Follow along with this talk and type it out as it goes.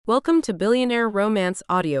Welcome to Billionaire Romance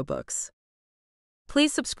Audiobooks.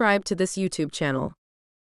 Please subscribe to this YouTube channel.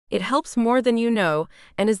 It helps more than you know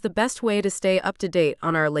and is the best way to stay up to date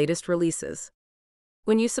on our latest releases.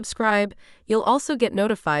 When you subscribe, you'll also get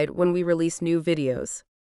notified when we release new videos.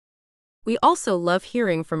 We also love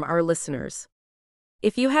hearing from our listeners.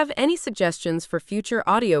 If you have any suggestions for future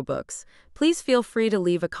audiobooks, please feel free to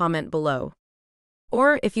leave a comment below.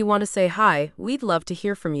 Or if you want to say hi, we'd love to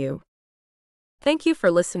hear from you. Thank you for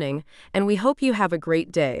listening, and we hope you have a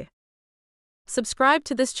great day. Subscribe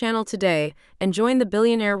to this channel today and join the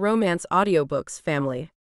Billionaire Romance Audiobooks family.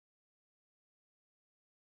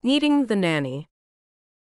 Needing the Nanny.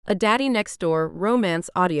 A Daddy Next Door Romance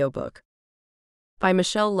Audiobook. By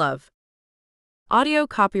Michelle Love. Audio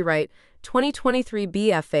copyright 2023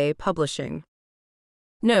 BFA Publishing.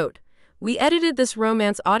 Note: we edited this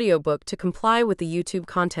romance audiobook to comply with the YouTube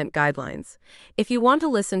content guidelines. If you want to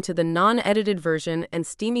listen to the non-edited version and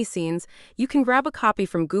steamy scenes, you can grab a copy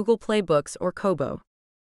from Google Play Books or Kobo.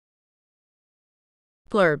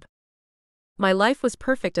 Blurb. My life was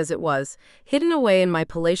perfect as it was, hidden away in my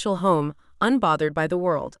palatial home, unbothered by the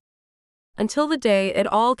world. Until the day it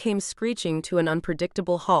all came screeching to an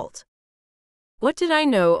unpredictable halt. What did I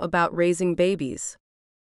know about raising babies?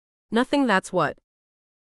 Nothing, that's what.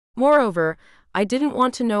 Moreover, I didn't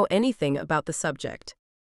want to know anything about the subject.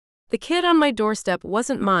 The kid on my doorstep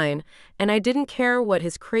wasn't mine, and I didn't care what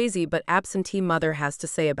his crazy but absentee mother has to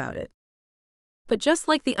say about it. But just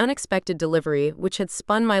like the unexpected delivery which had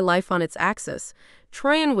spun my life on its axis,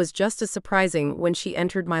 Troian was just as surprising when she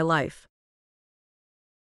entered my life.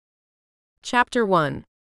 Chapter 1.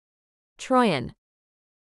 Troian.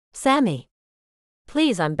 Sammy.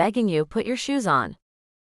 Please, I'm begging you, put your shoes on.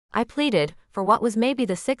 I pleaded, for what was maybe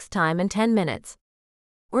the 6th time in 10 minutes.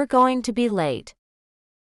 We're going to be late.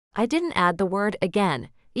 I didn't add the word again,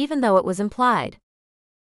 even though it was implied.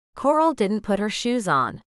 Coral didn't put her shoes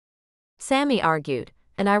on. Sammy argued,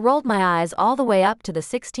 and I rolled my eyes all the way up to the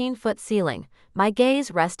 16-foot ceiling, my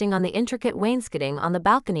gaze resting on the intricate wainscoting on the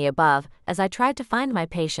balcony above as I tried to find my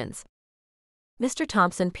patience. Mr.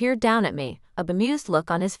 Thompson peered down at me, a bemused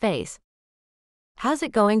look on his face. "How's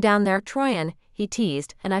it going down there, Troian?" he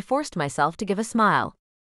teased, and I forced myself to give a smile.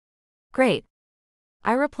 "Great,"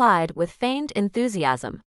 I replied with feigned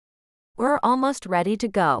enthusiasm. "We're almost ready to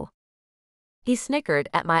go." He snickered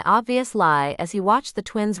at my obvious lie as he watched the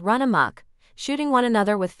twins run amok, shooting one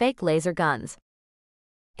another with fake laser guns.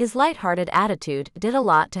 His light-hearted attitude did a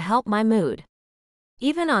lot to help my mood.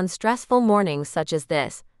 Even on stressful mornings such as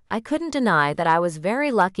this, I couldn't deny that I was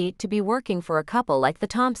very lucky to be working for a couple like the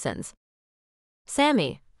Thompsons.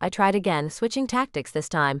 "Sammy," I tried again, switching tactics this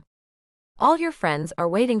time. "All your friends are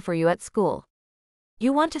waiting for you at school.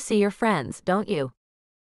 You want to see your friends, don't you?"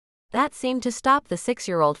 That seemed to stop the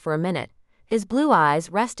 6-year-old for a minute, his blue eyes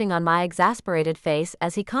resting on my exasperated face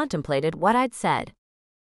as he contemplated what I'd said.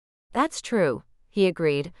 "That's true," he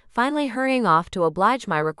agreed, finally hurrying off to oblige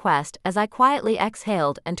my request as I quietly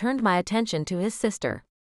exhaled and turned my attention to his sister.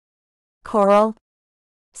 "Coral?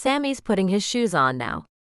 Sammy's putting his shoes on now.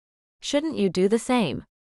 Shouldn't you do the same?"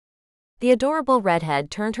 The adorable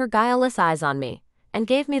redhead turned her guileless eyes on me, and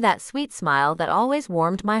gave me that sweet smile that always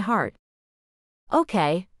warmed my heart.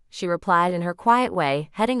 "Okay," she replied in her quiet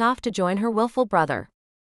way, heading off to join her willful brother.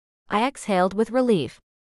 I exhaled with relief.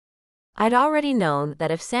 I'd already known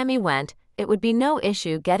that if Sammy went, it would be no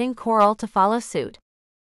issue getting Coral to follow suit.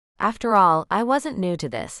 After all, I wasn't new to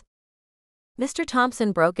this. Mr.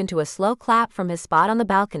 Thompson broke into a slow clap from his spot on the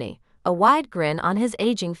balcony, a wide grin on his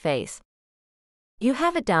aging face. "You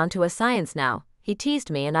have it down to a science now," he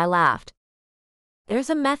teased me, and I laughed.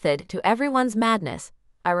 "There's a method to everyone's madness,"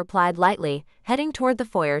 I replied lightly, heading toward the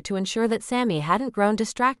foyer to ensure that Sammy hadn't grown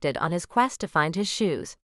distracted on his quest to find his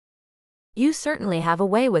shoes. "You certainly have a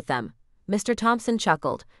way with them," Mr. Thompson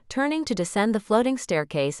chuckled, turning to descend the floating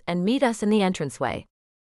staircase and meet us in the entranceway.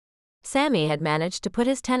 Sammy had managed to put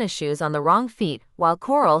his tennis shoes on the wrong feet while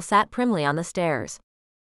Coral sat primly on the stairs.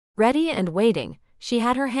 Ready and waiting, she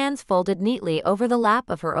had her hands folded neatly over the lap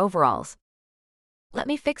of her overalls. "Let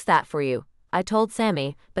me fix that for you," I told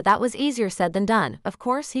Sammy, but that was easier said than done. Of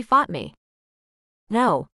course he fought me.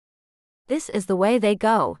 "No. This is the way they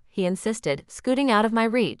go," he insisted, scooting out of my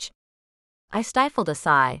reach. I stifled a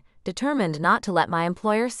sigh, determined not to let my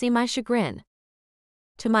employer see my chagrin.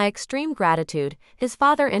 To my extreme gratitude, his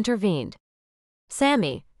father intervened.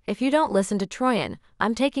 "Sammy, if you don't listen to Troian,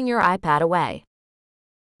 I'm taking your iPad away."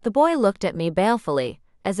 The boy looked at me balefully,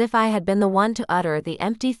 as if I had been the one to utter the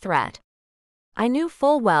empty threat. I knew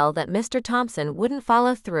full well that Mr. Thompson wouldn't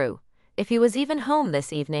follow through. If he was even home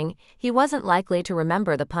this evening, he wasn't likely to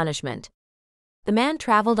remember the punishment. The man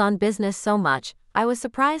traveled on business so much, I was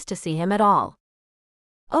surprised to see him at all.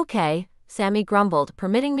 "Okay," Sammy grumbled,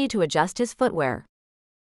 permitting me to adjust his footwear.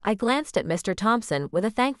 I glanced at Mr. Thompson with a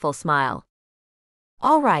thankful smile.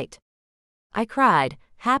 "All right," I cried,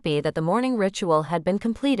 happy that the morning ritual had been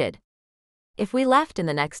completed. If we left in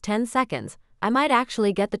the next 10 seconds, I might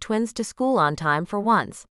actually get the twins to school on time for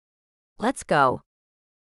once. "Let's go."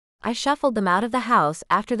 I shuffled them out of the house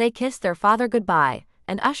after they kissed their father goodbye,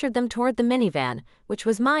 and ushered them toward the minivan, which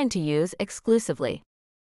was mine to use exclusively.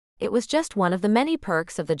 It was just one of the many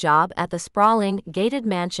perks of the job at the sprawling, gated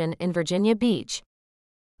mansion in Virginia Beach.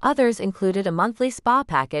 Others included a monthly spa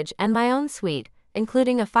package and my own suite,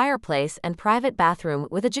 including a fireplace and private bathroom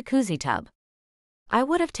with a jacuzzi tub. I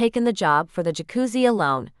would have taken the job for the jacuzzi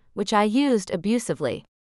alone, which I used abusively.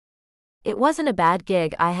 It wasn't a bad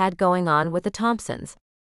gig I had going on with the Thompsons.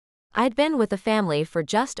 I'd been with the family for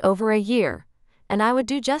just over a year, and I would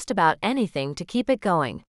do just about anything to keep it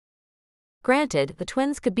going. Granted, the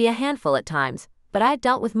twins could be a handful at times, but I'd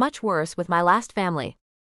dealt with much worse with my last family.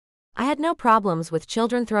 I had no problems with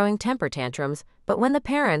children throwing temper tantrums, but when the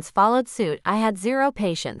parents followed suit, I had zero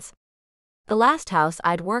patience. The last house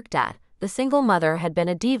I'd worked at, the single mother had been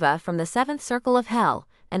a diva from the seventh circle of hell,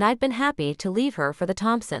 and I'd been happy to leave her for the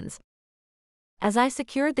Thompsons. As I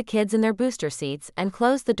secured the kids in their booster seats and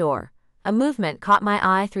closed the door, a movement caught my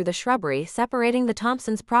eye through the shrubbery separating the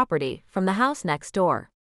Thompsons' property from the house next door.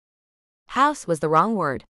 House was the wrong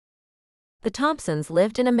word. The Thompsons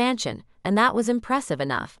lived in a mansion, and that was impressive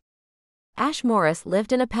enough. Ash Morris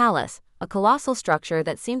lived in a palace, a colossal structure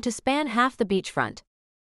that seemed to span half the beachfront.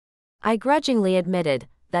 I grudgingly admitted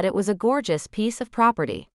that it was a gorgeous piece of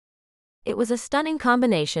property. It was a stunning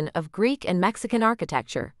combination of Greek and Mexican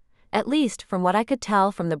architecture, at least from what I could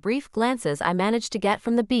tell from the brief glances I managed to get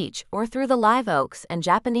from the beach or through the live oaks and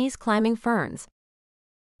Japanese climbing ferns.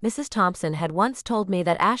 Mrs. Thompson had once told me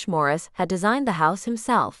that Ash Morris had designed the house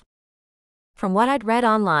himself. From what I'd read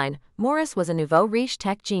online, Morris was a nouveau riche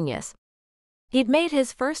tech genius. He'd made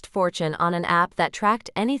his first fortune on an app that tracked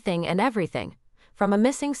anything and everything, from a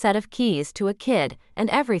missing set of keys to a kid and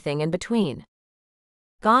everything in between.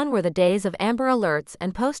 Gone were the days of Amber Alerts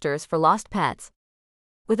and posters for lost pets.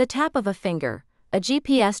 With a tap of a finger, a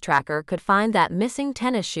GPS tracker could find that missing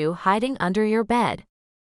tennis shoe hiding under your bed.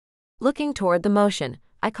 Looking toward the motion,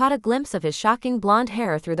 I caught a glimpse of his shocking blonde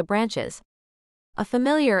hair through the branches. A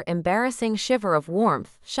familiar, embarrassing shiver of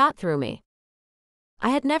warmth shot through me. I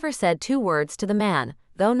had never said 2 words to the man,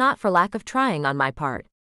 though not for lack of trying on my part.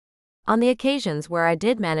 On the occasions where I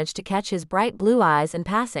did manage to catch his bright blue eyes in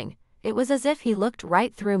passing, it was as if he looked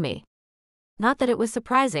right through me. Not that it was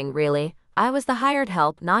surprising, really. I was the hired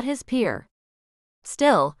help, not his peer.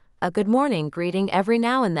 Still, a good morning greeting every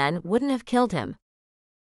now and then wouldn't have killed him.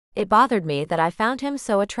 It bothered me that I found him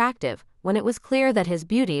so attractive, when it was clear that his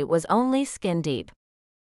beauty was only skin deep.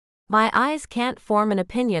 My eyes can't form an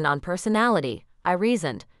opinion on personality, I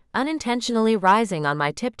reasoned, unintentionally rising on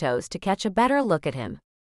my tiptoes to catch a better look at him.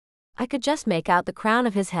 I could just make out the crown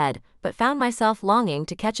of his head, but found myself longing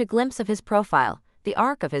to catch a glimpse of his profile, the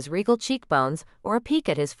arc of his regal cheekbones, or a peek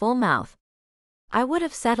at his full mouth. I would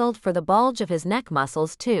have settled for the bulge of his neck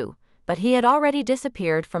muscles too, but he had already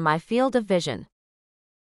disappeared from my field of vision.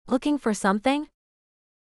 "Looking for something?"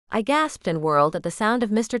 I gasped and whirled at the sound of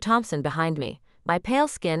Mr. Thompson behind me, my pale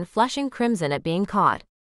skin flushing crimson at being caught.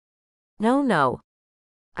 No,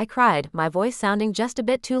 I cried, my voice sounding just a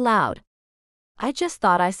bit too loud. "I just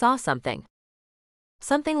thought I saw something."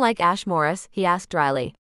 "Something like Ash Morris?" he asked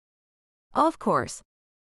dryly. "Oh, of course,"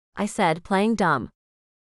 I said, playing dumb.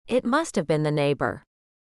 "It must have been the neighbor."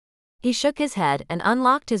 He shook his head and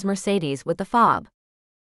unlocked his Mercedes with the fob.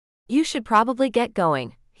 "You should probably get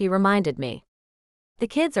going," he reminded me. "The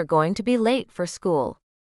kids are going to be late for school."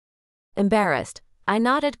 Embarrassed, I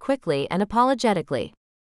nodded quickly and apologetically.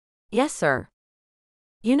 "Yes, sir.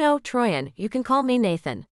 You know, Troian, you can call me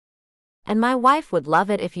Nathan. And my wife would love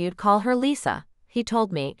it if you'd call her Lisa," he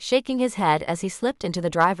told me, shaking his head as he slipped into the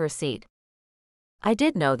driver's seat. I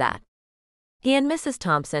did know that. He and Mrs.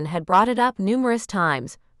 Thompson had brought it up numerous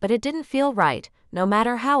times, but it didn't feel right, no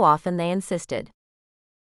matter how often they insisted.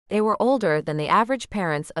 They were older than the average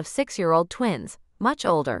parents of 6-year-old twins, much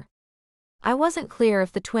older. I wasn't clear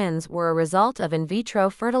if the twins were a result of in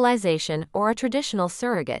vitro fertilization or a traditional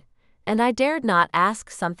surrogate, and I dared not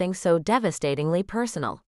ask something so devastatingly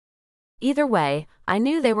personal. Either way, I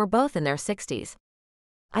knew they were both in their 60s.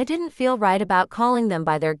 I didn't feel right about calling them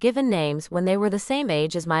by their given names when they were the same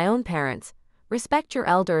age as my own parents. Respect your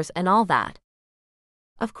elders and all that.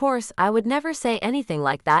 Of course, I would never say anything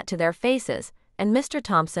like that to their faces, and Mr.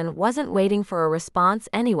 Thompson wasn't waiting for a response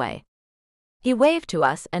anyway. He waved to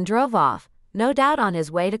us and drove off, no doubt on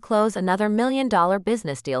his way to close another $1 million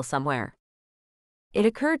business deal somewhere. It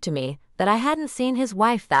occurred to me that I hadn't seen his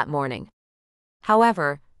wife that morning.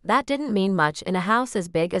 However, that didn't mean much in a house as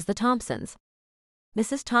big as the Thompsons'.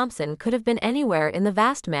 Mrs. Thompson could have been anywhere in the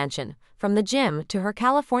vast mansion, from the gym to her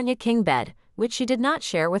California king bed, which she did not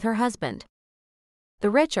share with her husband. The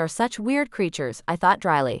rich are such weird creatures, I thought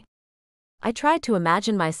dryly. I tried to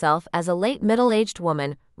imagine myself as a late middle-aged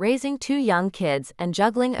woman, raising 2 young kids and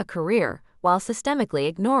juggling a career, while systemically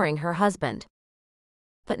ignoring her husband.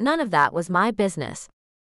 But none of that was my business.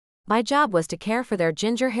 My job was to care for their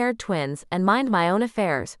ginger-haired twins and mind my own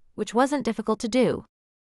affairs, which wasn't difficult to do.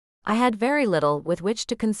 I had very little with which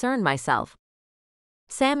to concern myself.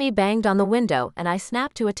 Sammy banged on the window and I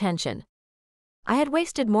snapped to attention. I had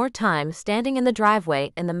wasted more time standing in the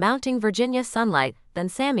driveway in the mounting Virginia sunlight than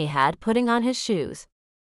Sammy had putting on his shoes.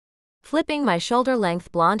 Flipping my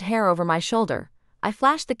shoulder-length blonde hair over my shoulder, I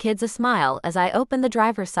flashed the kids a smile as I opened the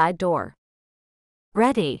driver's side door.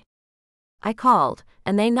 "Ready?" I called,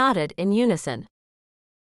 and they nodded in unison.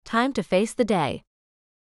 Time to face the day.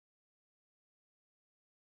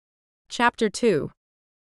 Chapter 2.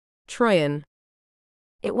 Troian.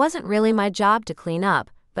 It wasn't really my job to clean up,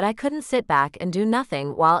 but I couldn't sit back and do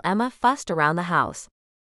nothing while Emma fussed around the house.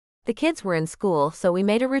 The kids were in school, so we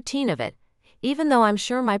made a routine of it, even though I'm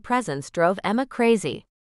sure my presence drove Emma crazy.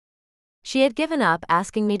 She had given up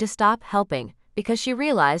asking me to stop helping, because she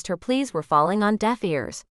realized her pleas were falling on deaf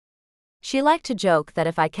ears. She liked to joke that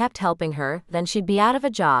if I kept helping her, then she'd be out of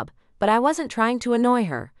a job, but I wasn't trying to annoy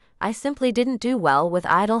her, I simply didn't do well with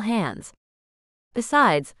idle hands.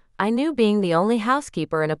 Besides, I knew being the only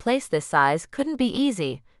housekeeper in a place this size couldn't be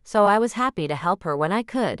easy, so I was happy to help her when I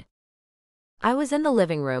could. I was in the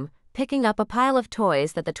living room, picking up a pile of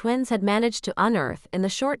toys that the twins had managed to unearth in the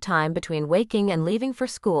short time between waking and leaving for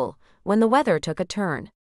school, when the weather took a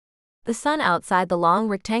turn. The sun outside the long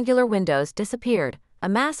rectangular windows disappeared, a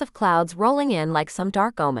mass of clouds rolling in like some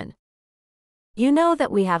dark omen. "You know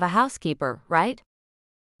that we have a housekeeper, right?"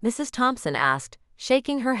 Mrs. Thompson asked,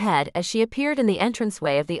 shaking her head as she appeared in the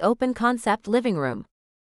entranceway of the open-concept living room.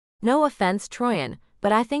 "No offense, Troian,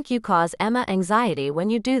 but I think you cause Emma anxiety when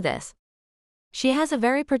you do this. She has a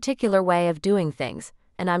very particular way of doing things,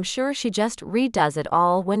 and I'm sure she just redoes it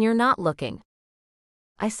all when you're not looking."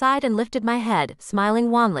 I sighed and lifted my head, smiling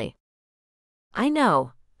wanly. "I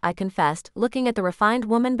know," I confessed, looking at the refined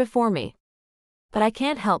woman before me. "But I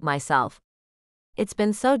can't help myself. It's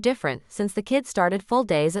been so different since the kids started full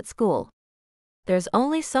days at school. There's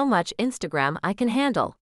only so much Instagram I can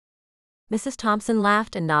handle." Mrs. Thompson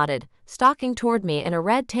laughed and nodded, stalking toward me in a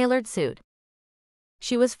red tailored suit.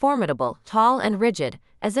 She was formidable, tall and rigid,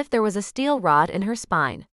 as if there was a steel rod in her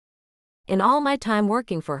spine. In all my time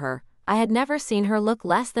working for her, I had never seen her look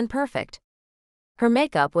less than perfect. Her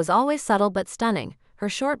makeup was always subtle but stunning, her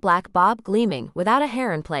short black bob gleaming without a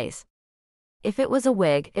hair in place. If it was a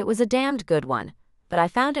wig, it was a damned good one, but I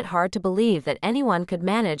found it hard to believe that anyone could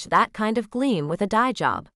manage that kind of gleam with a dye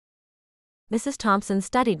job. Mrs. Thompson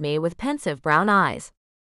studied me with pensive brown eyes.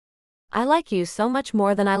 "I like you so much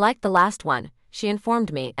more than I liked the last one," she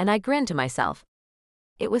informed me, and I grinned to myself.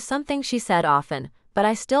 It was something she said often, but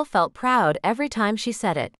I still felt proud every time she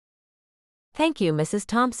said it. "Thank you, Mrs.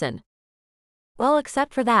 Thompson." "Well,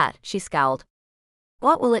 except for that," she scowled.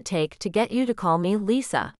 "What will it take to get you to call me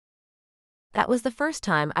Lisa?" That was the first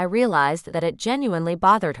time I realized that it genuinely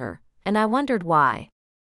bothered her, and I wondered why.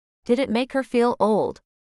 Did it make her feel old?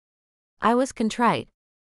 I was contrite.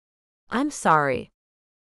 "I'm sorry."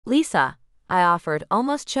 "Lisa," I offered,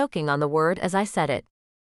 almost choking on the word as I said it.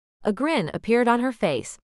 A grin appeared on her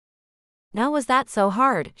face. "Now was that so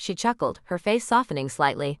hard?" she chuckled, her face softening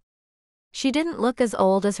slightly. She didn't look as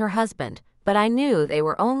old as her husband, but I knew they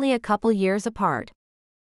were only a couple years apart.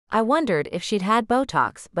 I wondered if she'd had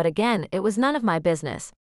Botox, but again, it was none of my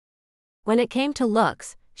business. When it came to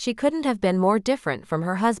looks, she couldn't have been more different from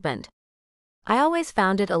her husband. I always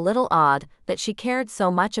found it a little odd that she cared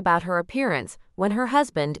so much about her appearance when her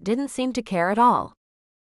husband didn't seem to care at all.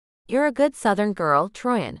 "You're a good Southern girl,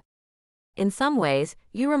 Troian. In some ways,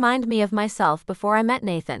 you remind me of myself before I met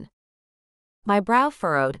Nathan." My brow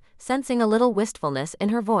furrowed, sensing a little wistfulness in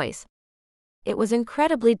her voice. It was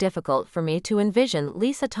incredibly difficult for me to envision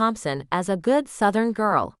Lisa Thompson as a good Southern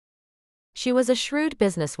girl. She was a shrewd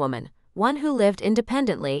businesswoman, one who lived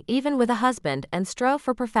independently even with a husband and strove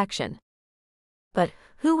for perfection. But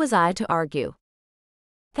who was I to argue?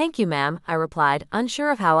 "Thank you, ma'am," I replied,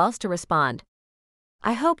 unsure of how else to respond.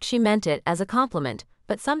 I hoped she meant it as a compliment,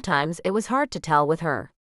 but sometimes it was hard to tell with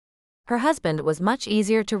her. Her husband was much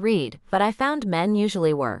easier to read, but I found men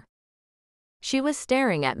usually were. She was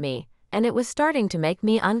staring at me, and it was starting to make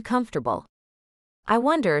me uncomfortable. I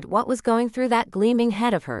wondered what was going through that gleaming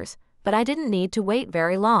head of hers, but I didn't need to wait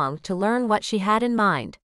very long to learn what she had in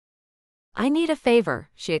mind. "I need a favor,"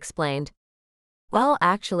 she explained. "Well,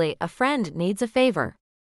 actually, a friend needs a favor."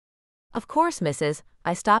 "Of course, Mrs."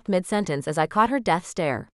 I stopped mid-sentence as I caught her death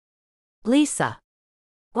stare. "Lisa.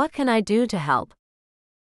 What can I do to help?"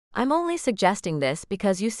 "I'm only suggesting this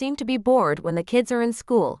because you seem to be bored when the kids are in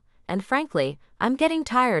school, and frankly, I'm getting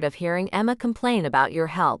tired of hearing Emma complain about your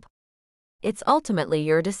help. It's ultimately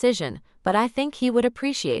your decision, but I think he would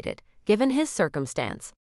appreciate it, given his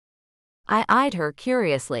circumstance." I eyed her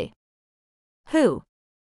curiously. "Who?"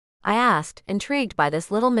 I asked, intrigued by this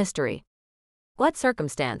little mystery. "What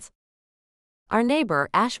circumstance?" "Our neighbor,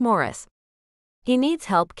 Ash Morris. He needs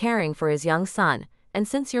help caring for his young son, and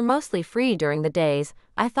since you're mostly free during the days,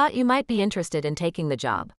 I thought you might be interested in taking the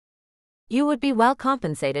job. You would be well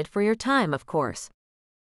compensated for your time, of course."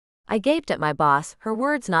 I gaped at my boss, her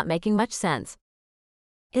words not making much sense.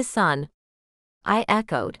 "His son?" I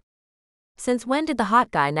echoed. Since when did the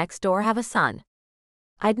hot guy next door have a son?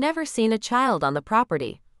 I'd never seen a child on the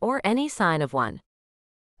property, or any sign of one.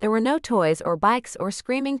 There were no toys or bikes or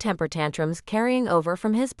screaming temper tantrums carrying over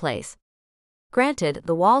from his place. Granted,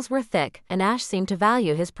 the walls were thick and Ash seemed to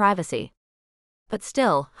value his privacy. But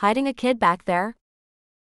still, hiding a kid back there?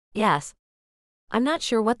 "Yes. I'm not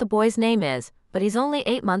sure what the boy's name is, but he's only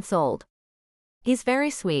 8 months old. He's very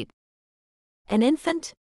sweet." "An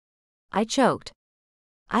infant?" I choked.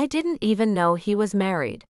 I didn't even know he was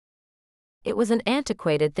married. It was an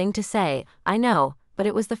antiquated thing to say, I know, but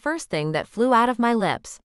it was the first thing that flew out of my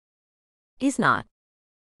lips. "He's not."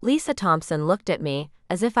 Lisa Thompson looked at me,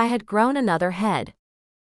 as if I had grown another head.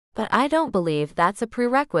 "But I don't believe that's a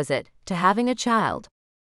prerequisite to having a child."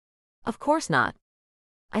 "Of course not,"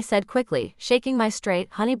 I said quickly, shaking my straight,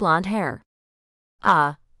 honey blonde hair.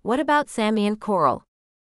 What about Sammy and Coral?"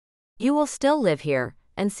 "You will still live here,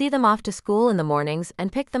 and see them off to school in the mornings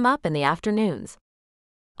and pick them up in the afternoons.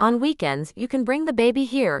 On weekends, you can bring the baby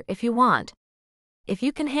here if you want. If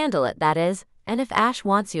you can handle it, that is, and if Ash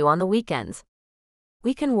wants you on the weekends.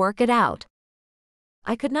 We can work it out."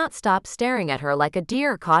 I could not stop staring at her like a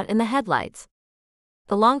deer caught in the headlights.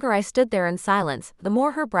 The longer I stood there in silence, the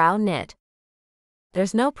more her brow knit.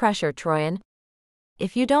 "There's no pressure, Troian.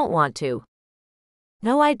 If you don't want to."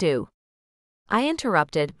 "No, I do." I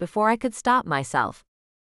interrupted before I could stop myself.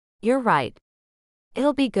 "You're right.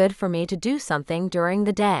 It'll be good for me to do something during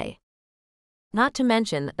the day. Not to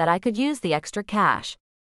mention that I could use the extra cash.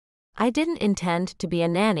 I didn't intend to be a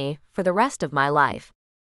nanny for the rest of my life.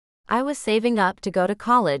 I was saving up to go to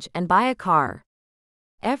college and buy a car.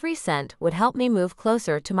 Every cent would help me move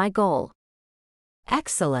closer to my goal."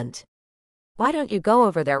 "Excellent. Why don't you go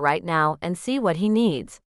over there right now and see what he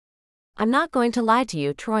needs?" "I'm not going to lie to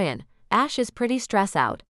you, Troian. Ash is pretty stressed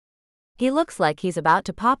out. He looks like he's about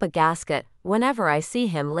to pop a gasket whenever I see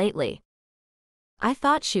him lately." I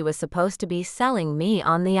thought she was supposed to be selling me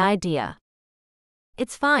on the idea.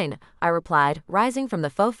 "It's fine," I replied, rising from the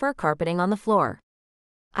faux fur carpeting on the floor.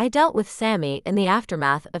 "I dealt with Sammy in the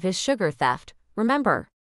aftermath of his sugar theft, remember?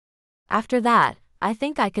 After that, I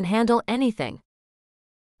think I can handle anything."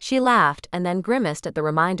 She laughed and then grimaced at the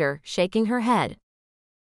reminder, shaking her head.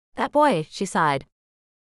 "That boy," she sighed.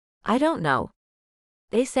 "I don't know.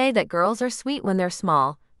 They say that girls are sweet when they're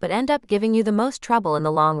small, but end up giving you the most trouble in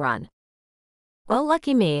the long run." "Well,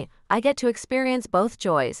 lucky me, I get to experience both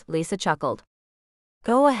joys," Lisa chuckled.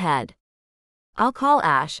 "Go ahead. I'll call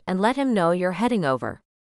Ash and let him know you're heading over."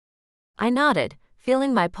 I nodded,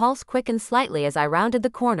 feeling my pulse quicken slightly as I rounded the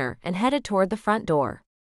corner and headed toward the front door.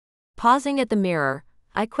 Pausing at the mirror,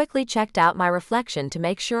 I quickly checked out my reflection to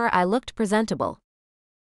make sure I looked presentable.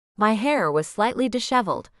 My hair was slightly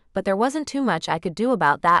disheveled, but there wasn't too much I could do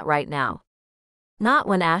about that right now. Not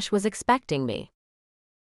when Ash was expecting me.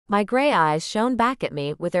 My gray eyes shone back at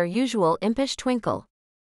me with their usual impish twinkle.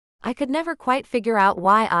 I could never quite figure out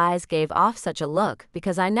why eyes gave off such a look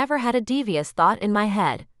because I never had a devious thought in my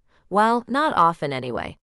head. Well, not often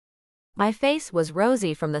anyway. My face was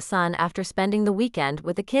rosy from the sun after spending the weekend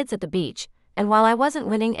with the kids at the beach, and while I wasn't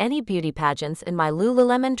winning any beauty pageants in my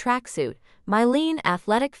Lululemon tracksuit, my lean,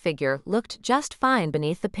 athletic figure looked just fine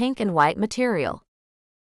beneath the pink and white material.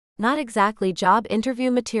 Not exactly job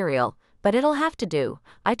interview material, but it'll have to do,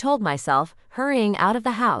 I told myself, hurrying out of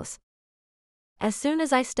the house. As soon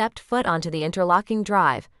as I stepped foot onto the interlocking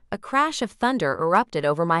drive, a crash of thunder erupted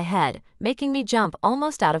over my head, making me jump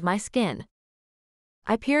almost out of my skin.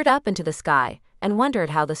 I peered up into the sky and wondered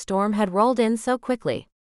how the storm had rolled in so quickly.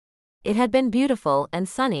 It had been beautiful and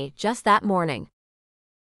sunny just that morning.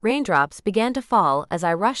 Raindrops began to fall as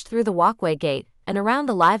I rushed through the walkway gate and around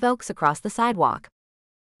the live oaks across the sidewalk.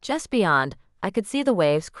 Just beyond, I could see the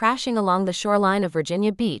waves crashing along the shoreline of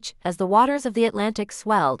Virginia Beach as the waters of the Atlantic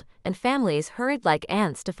swelled and families hurried like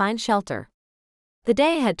ants to find shelter. The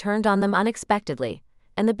day had turned on them unexpectedly,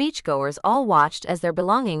 and the beachgoers all watched as their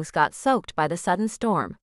belongings got soaked by the sudden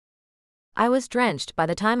storm. I was drenched by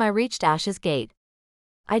the time I reached Ash's gate.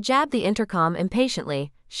 I jabbed the intercom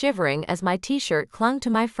impatiently, shivering as my t-shirt clung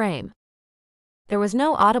to my frame. There was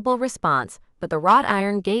no audible response, but the wrought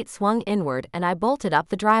iron gate swung inward and I bolted up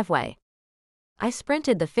the driveway. I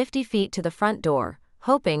sprinted the 50 feet to the front door,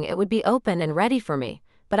 hoping it would be open and ready for me,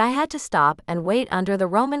 but I had to stop and wait under the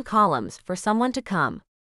Roman columns for someone to come.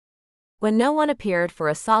 When no one appeared for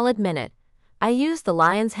a solid minute, I used the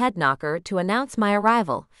lion's head knocker to announce my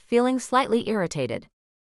arrival, feeling slightly irritated.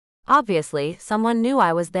 Obviously, someone knew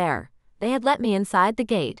I was there. They had let me inside the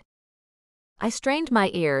gate. I strained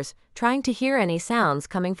my ears, trying to hear any sounds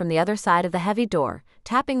coming from the other side of the heavy door,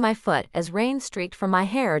 tapping my foot as rain streaked from my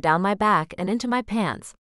hair down my back and into my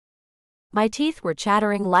pants. My teeth were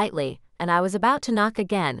chattering lightly, and I was about to knock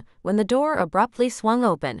again when the door abruptly swung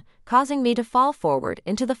open, causing me to fall forward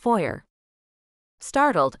into the foyer.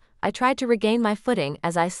 Startled, I tried to regain my footing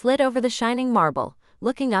as I slid over the shining marble,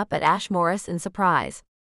 looking up at Ash Morris in surprise.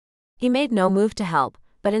 He made no move to help,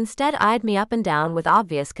 but instead eyed me up and down with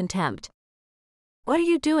obvious contempt. "What are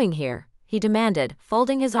you doing here?" he demanded,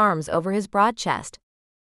 folding his arms over his broad chest.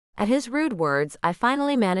 At his rude words, I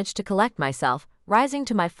finally managed to collect myself, rising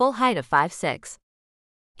to my full height of 5'6".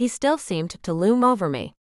 He still seemed to loom over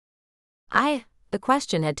me. The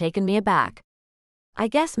question had taken me aback. I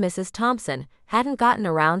guess Mrs. Thompson hadn't gotten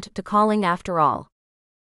around to calling after all.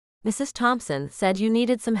 "Mrs. Thompson said you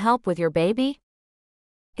needed some help with your baby?"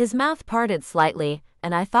 His mouth parted slightly,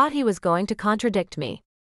 and I thought he was going to contradict me.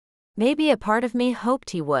 Maybe a part of me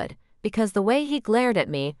hoped he would, because the way he glared at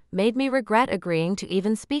me made me regret agreeing to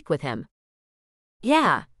even speak with him.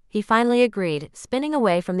 "Yeah," he finally agreed, spinning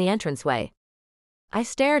away from the entranceway. I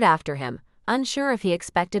stared after him, unsure if he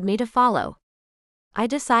expected me to follow. I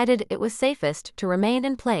decided it was safest to remain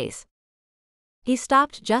in place. He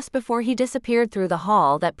stopped just before he disappeared through the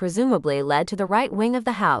hall that presumably led to the right wing of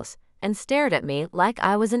the house, and stared at me like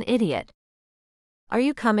I was an idiot. "Are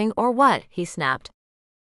you coming or what?" he snapped.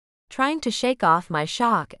 Trying to shake off my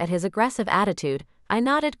shock at his aggressive attitude, I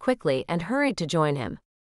nodded quickly and hurried to join him.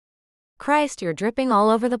 "Christ, you're dripping all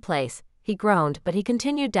over the place," he groaned, but he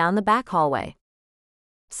continued down the back hallway.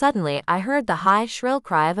 Suddenly, I heard the high, shrill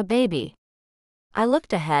cry of a baby. I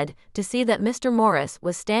looked ahead to see that Mr. Morris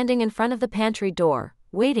was standing in front of the pantry door,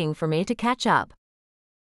 waiting for me to catch up.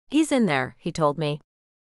 "He's in there," he told me.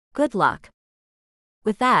 "Good luck."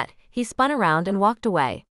 With that, he spun around and walked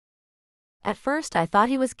away. At first I thought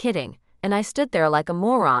he was kidding, and I stood there like a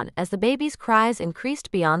moron as the baby's cries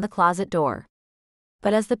increased beyond the closet door.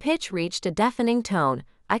 But as the pitch reached a deafening tone,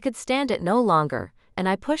 I could stand it no longer, and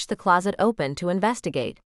I pushed the closet open to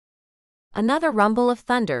investigate. Another rumble of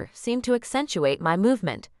thunder seemed to accentuate my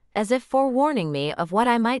movement, as if forewarning me of what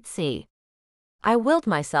I might see. I willed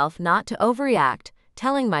myself not to overreact,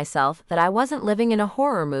 telling myself that I wasn't living in a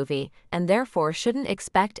horror movie and therefore shouldn't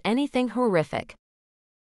expect anything horrific.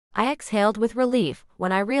 I exhaled with relief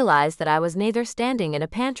when I realized that I was neither standing in a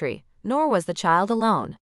pantry, nor was the child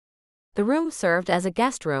alone. The room served as a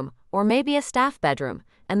guest room, or maybe a staff bedroom,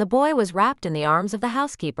 and the boy was wrapped in the arms of the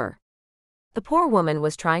housekeeper. The poor woman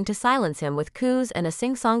was trying to silence him with coos and a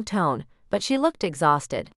sing-song tone, but she looked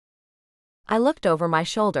exhausted. I looked over my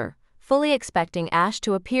shoulder, fully expecting Ash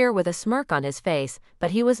to appear with a smirk on his face,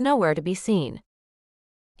 but he was nowhere to be seen.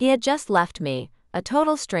 He had just left me, a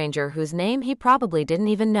total stranger whose name he probably didn't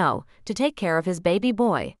even know, to take care of his baby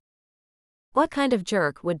boy. What kind of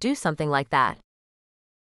jerk would do something like that?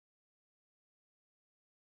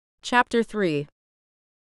 Chapter 3.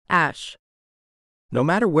 Ash. No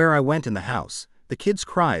matter where I went in the house, the kids'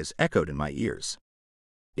 cries echoed in my ears.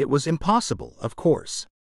 It was impossible, of course.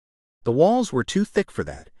 The walls were too thick for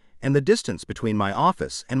that, and the distance between my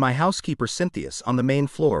office and my housekeeper Cynthia's on the main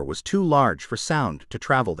floor was too large for sound to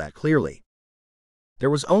travel that clearly. There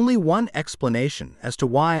was only one explanation as to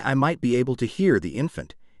why I might be able to hear the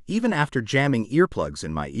infant, even after jamming earplugs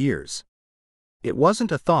in my ears. It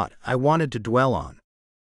wasn't a thought I wanted to dwell on.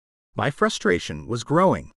 My frustration was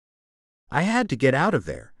growing. I had to get out of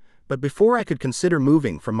there, but before I could consider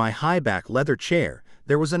moving from my high-back leather chair,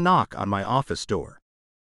 there was a knock on my office door.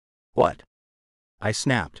 "What?" I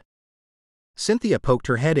snapped. Cynthia poked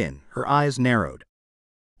her head in, her eyes narrowed.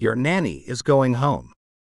 "Your nanny is going home.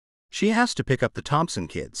 She has to pick up the Thompson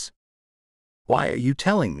kids." "Why are you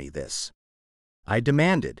telling me this?" I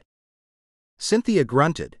demanded. Cynthia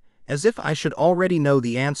grunted, as if I should already know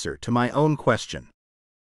the answer to my own question.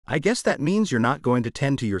 "I guess that means you're not going to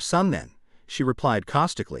tend to your son then," she replied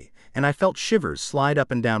caustically, and I felt shivers slide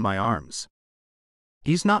up and down my arms.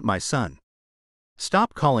 He's not my son.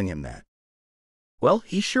 Stop calling him that. Well,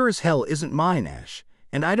 he sure as hell isn't mine, Ash,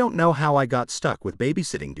 and I don't know how I got stuck with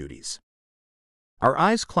babysitting duties. Our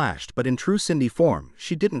eyes clashed, but in true Cindy form,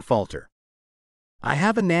 she didn't falter. I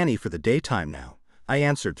have a nanny for the daytime now, I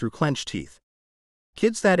answered through clenched teeth.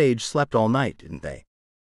 Kids that age slept all night, didn't they?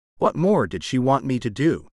 What more did she want me to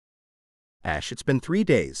do? Ash, it's been 3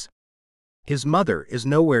 days. His mother is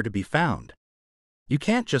nowhere to be found. You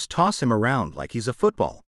can't just toss him around like he's a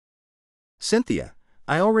football. Cynthia,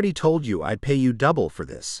 I already told you I'd pay you double for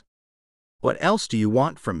this. What else do you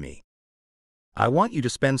want from me? I want you to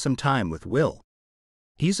spend some time with Will.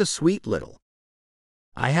 He's a sweet little.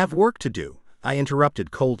 I have work to do, I interrupted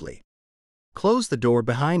coldly. Close the door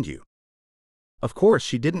behind you. Of course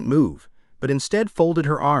she didn't move, but instead folded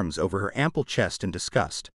her arms over her ample chest in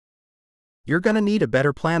disgust. You're gonna need a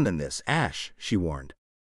better plan than this, Ash, she warned.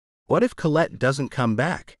 What if Colette doesn't come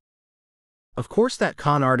back? Of course that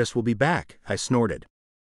con artist will be back, I snorted.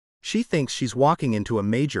 She thinks she's walking into a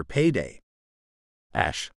major payday.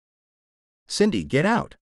 Ash. Cindy, get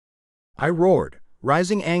out. I roared,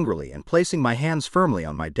 rising angrily and placing my hands firmly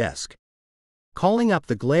on my desk. Calling up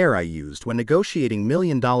the glare I used when negotiating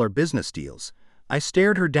million-dollar business deals, I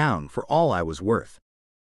stared her down for all I was worth.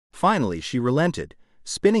 Finally she relented,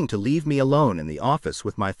 spinning to leave me alone in the office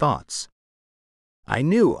with my thoughts. I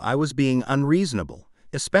knew I was being unreasonable,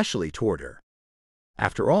 especially toward her.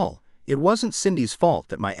 After all, it wasn't Cindy's fault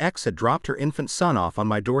that my ex had dropped her infant son off on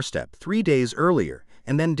my doorstep 3 days earlier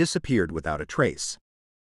and then disappeared without a trace.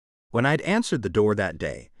 When I'd answered the door that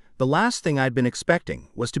day, the last thing I'd been expecting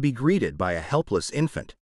was to be greeted by a helpless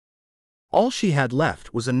infant. All she had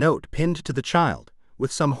left was a note pinned to the child,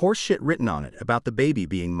 with some horseshit written on it about the baby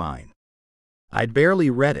being mine. I'd barely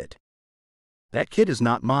read it. That kid is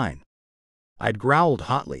not mine. I'd growled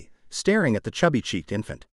hotly, staring at the chubby-cheeked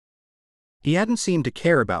infant. He hadn't seemed to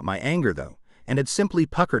care about my anger though, and had simply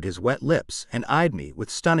puckered his wet lips and eyed me with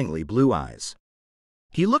stunningly blue eyes.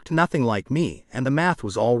 He looked nothing like me, and the math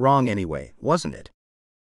was all wrong anyway, wasn't it?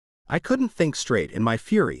 I couldn't think straight in my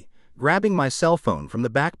fury, grabbing my cell phone from the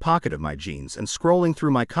back pocket of my jeans and scrolling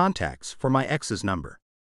through my contacts for my ex's number.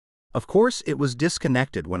 Of course it was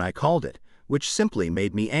disconnected when I called it, which simply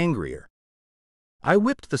made me angrier. I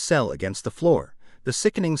whipped the cell against the floor, the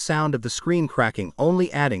sickening sound of the screen cracking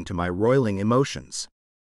only adding to my roiling emotions.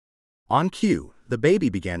 On cue, the baby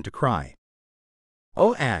began to cry.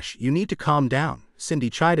 Oh Ash, you need to calm down, Cindy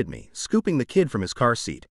chided me, scooping the kid from his car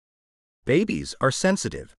seat. Babies are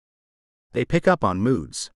sensitive. They pick up on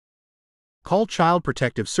moods. Call Child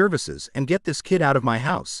Protective Services and get this kid out of my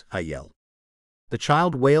house, I yelled. The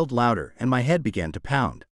child wailed louder and my head began to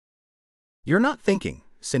pound. You're not thinking,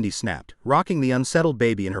 Cindy snapped, rocking the unsettled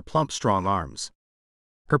baby in her plump, strong arms.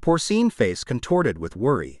 Her porcine face contorted with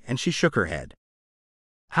worry and she shook her head.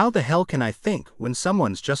 How the hell can I think when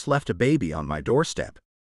someone's just left a baby on my doorstep?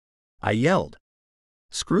 I yelled.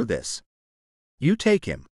 Screw this. You take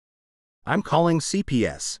him. I'm calling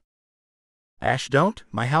CPS. Ash, don't,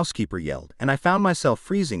 my housekeeper yelled, and I found myself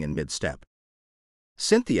freezing in mid-step.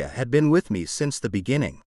 Cynthia had been with me since the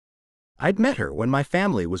beginning. I'd met her when my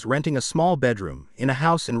family was renting a small bedroom in a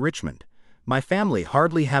house in Richmond, my family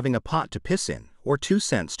hardly having a pot to piss in or 2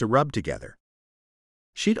 cents to rub together.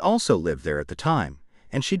 She'd also lived there at the time,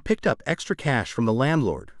 and she'd picked up extra cash from the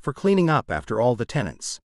landlord for cleaning up after all the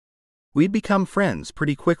tenants. We'd become friends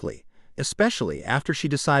pretty quickly, especially after she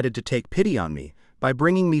decided to take pity on me by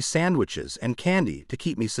bringing me sandwiches and candy to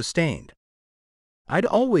keep me sustained. I'd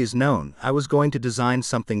always known I was going to design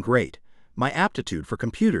something great, my aptitude for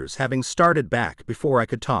computers having started back before I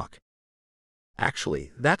could talk.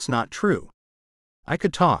 Actually, that's not true. I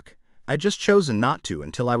could talk, I'd just chosen not to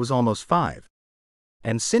until I was almost 5.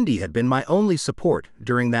 And Cindy had been my only support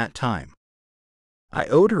during that time. I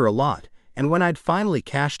owed her a lot, and when I'd finally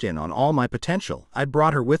cashed in on all my potential, I'd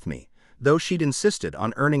brought her with me, though she'd insisted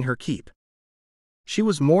on earning her keep. She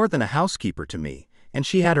was more than a housekeeper to me, and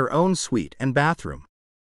she had her own suite and bathroom.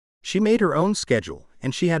 She made her own schedule,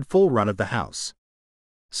 and she had full run of the house.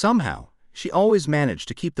 Somehow, she always managed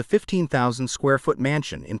to keep the 15,000-square-foot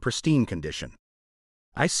mansion in pristine condition.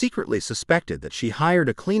 I secretly suspected that she hired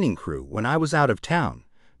a cleaning crew when I was out of town,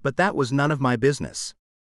 but that was none of my business.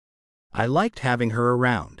 I liked having her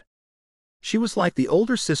around. She was like the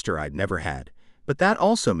older sister I'd never had, but that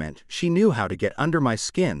also meant she knew how to get under my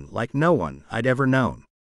skin like no one I'd ever known.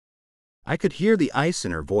 I could hear the ice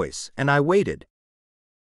in her voice, and I waited.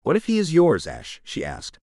 What if he is yours, Ash? She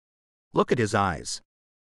asked. Look at his eyes.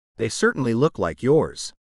 They certainly look like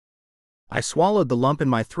yours. I swallowed the lump in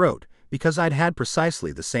my throat because I'd had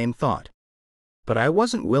precisely the same thought. But I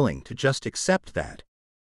wasn't willing to just accept that.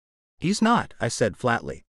 "He's not," I said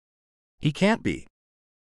flatly. "He can't be."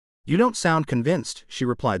 "You don't sound convinced," she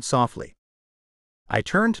replied softly. I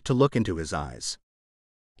turned to look into his eyes.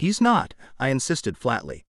 "He's not," I insisted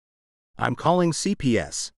flatly. "I'm calling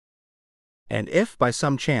CPS. And if, by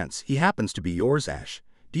some chance, he happens to be yours, Ash,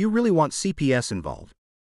 do you really want CPS involved?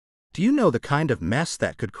 Do you know the kind of mess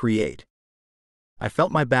that could create?" I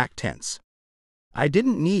felt my back tense. I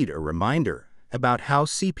didn't need a reminder about how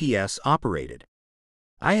CPS operated.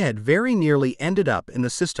 I had very nearly ended up in the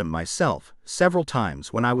system myself several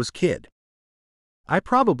times when I was a kid. I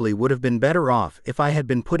probably would have been better off if I had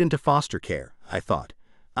been put into foster care, I thought,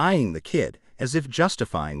 eyeing the kid as if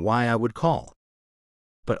justifying why I would call.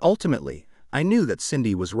 But ultimately, I knew that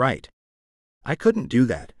Cindy was right. I couldn't do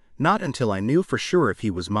that, not until I knew for sure if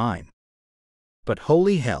he was mine. But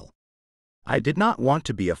holy hell. I did not want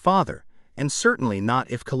to be a father, and certainly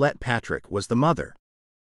not if Colette Patrick was the mother.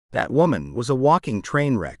 That woman was a walking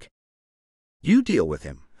train wreck. "You deal with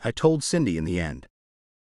him," I told Cindy in the end.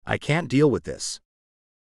 "I can't deal with this."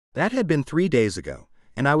 That had been 3 days ago,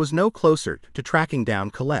 and I was no closer to tracking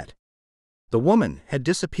down Colette. The woman had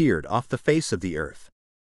disappeared off the face of the earth.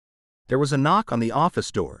 There was a knock on the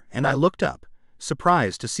office door, and I looked up,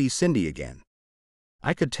 surprised to see Cindy again.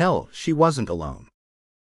 I could tell she wasn't alone.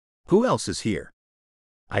 "Who else is here?"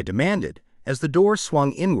 I demanded, as the door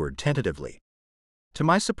swung inward tentatively. To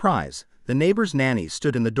my surprise, the neighbor's nanny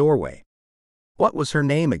stood in the doorway. What was her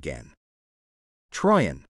name again?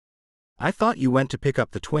 Troian. "I thought you went to pick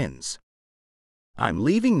up the twins." "I'm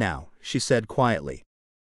leaving now," she said quietly.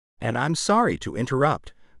 "And I'm sorry to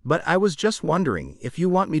interrupt, but I was just wondering if you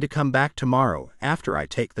want me to come back tomorrow after I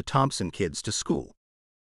take the Thompson kids to school."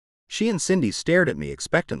 She and Cindy stared at me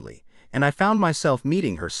expectantly, and I found myself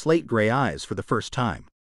meeting her slate-gray eyes for the first time.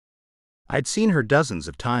 I'd seen her dozens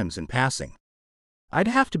of times in passing. I'd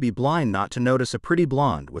have to be blind not to notice a pretty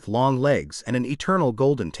blonde with long legs and an eternal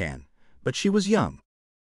golden tan, but she was young.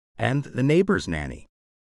 And the neighbor's nanny.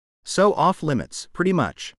 So off-limits, pretty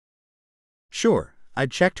much. Sure,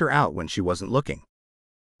 I'd checked her out when she wasn't looking.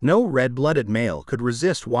 No red-blooded male could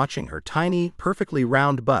resist watching her tiny, perfectly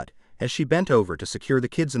round butt as she bent over to secure the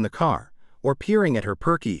kids in the car, or peering at her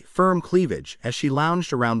perky, firm cleavage as she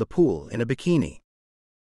lounged around the pool in a bikini.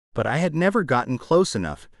 But I had never gotten close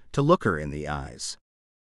enough to look her in the eyes.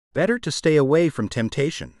 Better to stay away from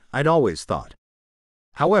temptation, I'd always thought.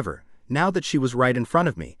 However, now that she was right in front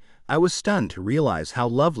of me, I was stunned to realize how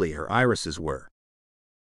lovely her irises were.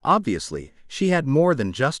 Obviously, she had more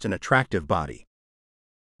than just an attractive body.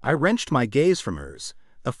 I wrenched my gaze from hers,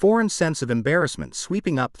 a foreign sense of embarrassment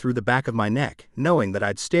sweeping up through the back of my neck, knowing that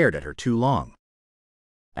I'd stared at her too long.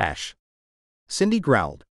 "Ash." Cindy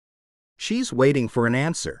growled. "She's waiting for an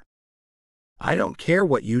answer." "I don't care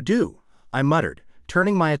what you do," I muttered,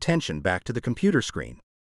 turning my attention back to the computer screen.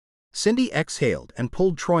 Cindy exhaled and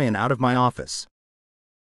pulled Troian out of my office.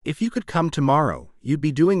 "If you could come tomorrow, you'd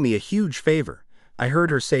be doing me a huge favor," I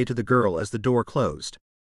heard her say to the girl as the door closed.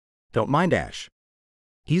 "Don't mind Ash.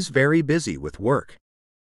 He's very busy with work."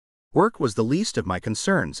 Work was the least of my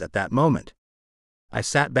concerns at that moment. I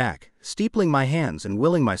sat back, steepling my hands and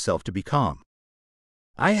willing myself to be calm.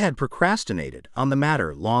 I had procrastinated on the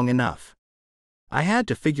matter long enough. I had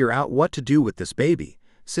to figure out what to do with this baby,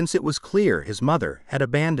 since it was clear his mother had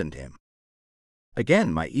abandoned him.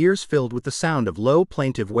 Again my ears filled with the sound of low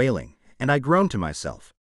plaintive wailing, and I groaned to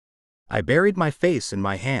myself. I buried my face in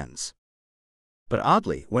my hands. But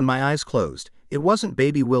oddly, when my eyes closed, it wasn't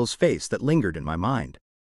baby Will's face that lingered in my mind.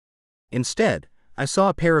 Instead, I saw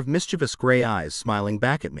a pair of mischievous gray eyes smiling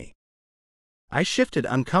back at me. I shifted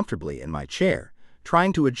uncomfortably in my chair,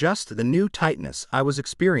 trying to adjust to the new tightness I was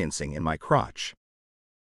experiencing in my crotch.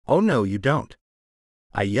 "Oh no, you don't,"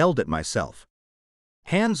 I yelled at myself.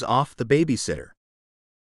 "Hands off the babysitter."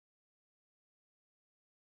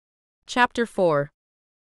 Chapter 4.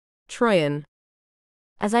 Troian.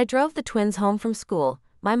 As I drove the twins home from school,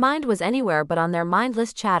 my mind was anywhere but on their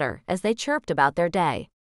mindless chatter as they chirped about their day.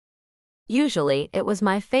 Usually, it was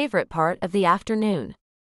my favorite part of the afternoon.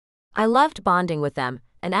 I loved bonding with them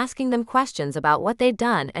and asking them questions about what they'd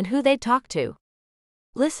done and who they'd talked to.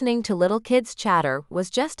 Listening to little kids chatter was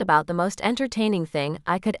just about the most entertaining thing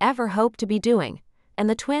I could ever hope to be doing, and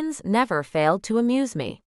the twins never failed to amuse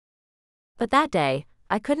me. But that day,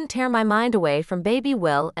 I couldn't tear my mind away from baby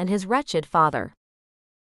Will and his wretched father.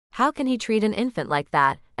 How can he treat an infant like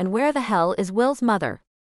that, and where the hell is Will's mother?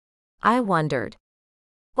 I wondered.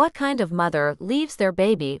 What kind of mother leaves their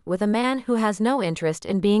baby with a man who has no interest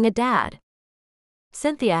in being a dad?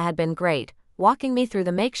 Cynthia had been great, walking me through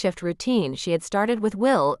the makeshift routine she had started with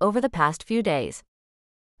Will over the past few days.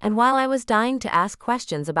 And while I was dying to ask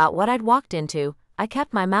questions about what I'd walked into, I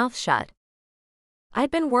kept my mouth shut. I'd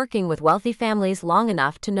been working with wealthy families long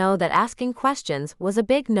enough to know that asking questions was a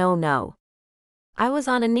big no-no. I was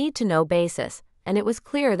on a need-to-know basis, and it was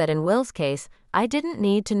clear that in Will's case, I didn't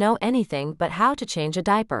need to know anything but how to change a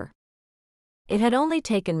diaper. It had only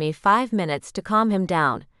taken me 5 minutes to calm him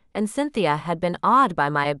down, and Cynthia had been awed by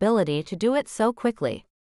my ability to do it so quickly.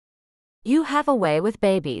 "You have a way with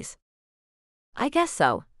babies." "I guess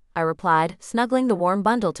so," I replied, snuggling the warm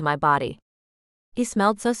bundle to my body. He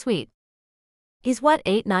smelled so sweet. "He's what,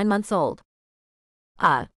 8-9 months old?"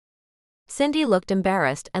 Cindy looked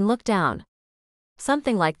embarrassed and looked down.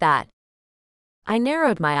 "Something like that." I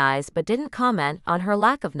narrowed my eyes but didn't comment on her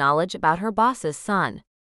lack of knowledge about her boss's son.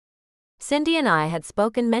 Cindy and I had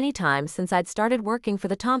spoken many times since I'd started working for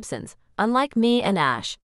the Thompsons, unlike me and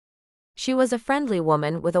Ash. She was a friendly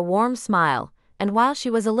woman with a warm smile, and while she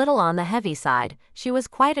was a little on the heavy side, she was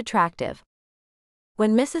quite attractive.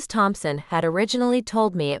 When Mrs. Thompson had originally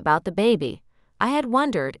told me about the baby, I had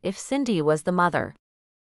wondered if Cindy was the mother.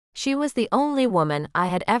 She was the only woman I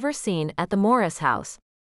had ever seen at the Morris house.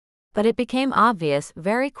 But it became obvious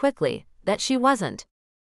very quickly that she wasn't.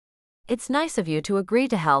 "It's nice of you to agree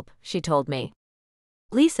to help," she told me.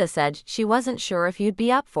 "Lisa said she wasn't sure if you'd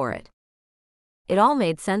be up for it." It all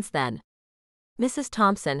made sense then. Mrs.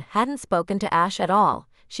 Thompson hadn't spoken to Ash at all,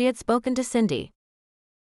 she had spoken to Cindy.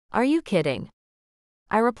 "Are you kidding?"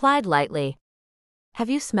 I replied lightly. "Have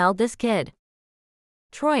you smelled this kid?"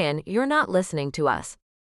 "Troian, you're not listening to us,"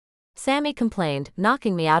 Sammy complained,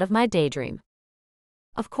 knocking me out of my daydream.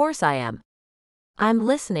 "Of course I am. I'm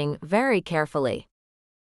listening very carefully."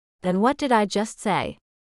 Then what did I just say?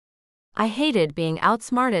 I hated being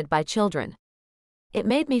outsmarted by children. It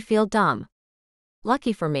made me feel dumb.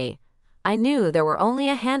 Lucky for me, I knew there were only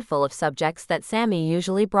a handful of subjects that Sammy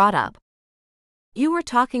usually brought up. "You were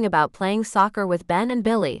talking about playing soccer with Ben and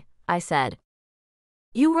Billy," I said.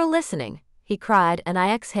 "You were listening," he cried, and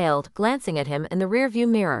I exhaled, glancing at him in the rearview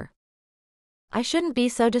mirror. I shouldn't be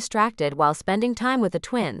so distracted while spending time with the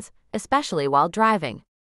twins, especially while driving.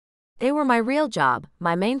 They were my real job,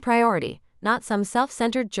 my main priority, not some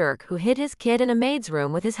self-centered jerk who hid his kid in a maid's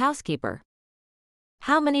room with his housekeeper.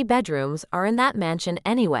 How many bedrooms are in that mansion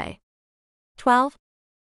anyway? 12?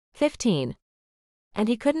 15. And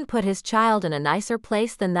he couldn't put his child in a nicer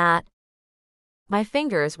place than that? My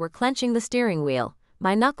fingers were clenching the steering wheel,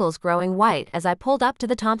 my knuckles growing white as I pulled up to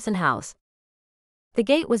the Thompson house. The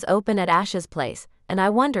gate was open at Ash's place, and I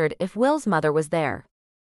wondered if Will's mother was there.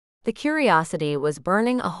 The curiosity was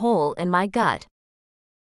burning a hole in my gut.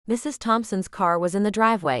 Mrs. Thompson's car was in the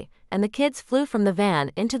driveway, and the kids flew from the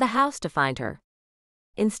van into the house to find her.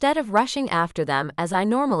 Instead of rushing after them as I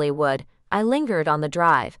normally would, I lingered on the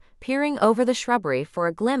drive, peering over the shrubbery for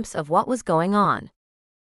a glimpse of what was going on.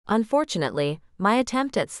 Unfortunately, my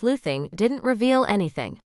attempt at sleuthing didn't reveal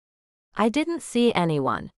anything. I didn't see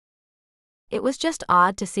anyone. It was just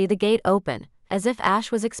odd to see the gate open, as if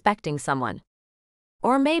Ash was expecting someone.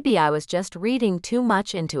 Or maybe I was just reading too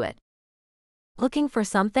much into it. "Looking for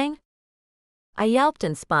something?" I yelped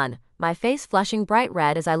and spun, my face flushing bright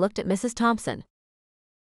red as I looked at Mrs. Thompson.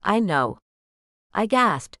 "I know," I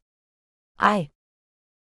gasped. I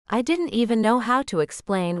didn't even know how to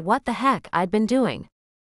explain what the heck I'd been doing.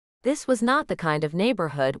 This was not the kind of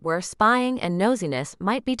neighborhood where spying and nosiness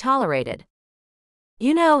might be tolerated.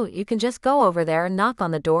 "You know, you can just go over there and knock on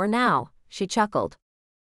the door now," she chuckled.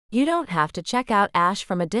 "You don't have to check out Ash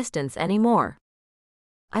from a distance anymore."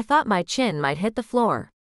 I thought my chin might hit the floor.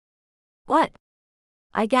 "What?"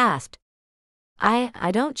 I gasped.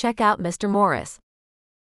 I don't check out Mr. Morris."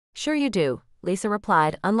 "Sure you do," Lisa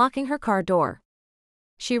replied, unlocking her car door.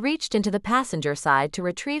 She reached into the passenger side to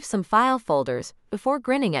retrieve some file folders before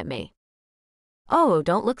grinning at me. "Oh,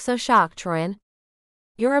 don't look so shocked, Troian.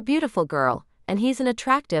 You're a beautiful girl, and he's an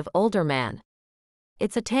attractive older man.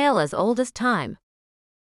 It's a tale as old as time."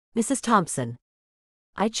 "Mrs. Thompson."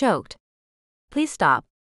 I choked. "Please stop."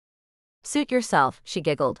 "Suit yourself," she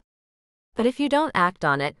giggled. "But if you don't act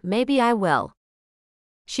on it, maybe I will."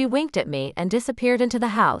 She winked at me and disappeared into the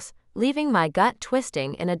house, leaving my gut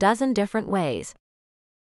twisting in a dozen different ways.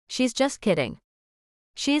 She's just kidding.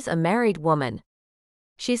 She's a married woman.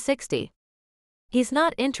 She's 60. He's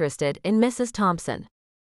not interested in Mrs. Thompson.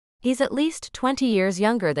 He's at least 20 years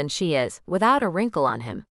younger than she is, without a wrinkle on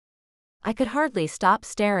him. I could hardly stop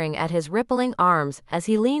staring at his rippling arms as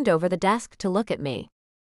he leaned over the desk to look at me.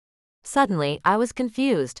 Suddenly, I was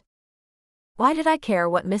confused. Why did I care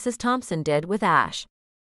what Mrs. Thompson did with Ash?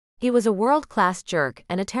 He was a world-class jerk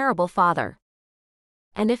and a terrible father.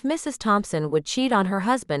 And if Mrs. Thompson would cheat on her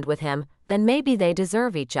husband with him, then maybe they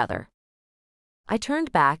deserve each other. I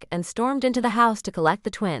turned back and stormed into the house to collect the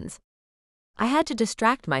twins. I had to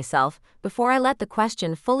distract myself before I let the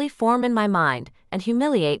question fully form in my mind and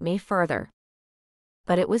humiliate me further.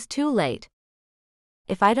 But it was too late.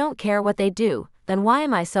 If I don't care what they do, then why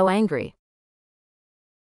am I so angry?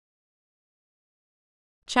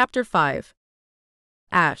 Chapter 5.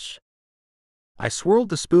 Ash. I swirled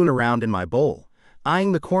the spoon around in my bowl,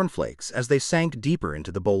 eyeing the cornflakes as they sank deeper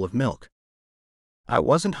into the bowl of milk. I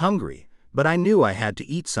wasn't hungry, but I knew I had to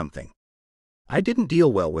eat something. I didn't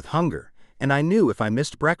deal well with hunger, and I knew if I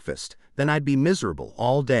missed breakfast, then I'd be miserable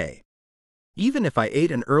all day. Even if I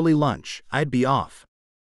ate an early lunch, I'd be off.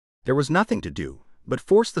 There was nothing to do but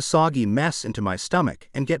force the soggy mess into my stomach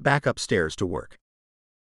and get back upstairs to work.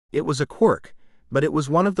 It was a quirk, but it was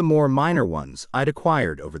one of the more minor ones I'd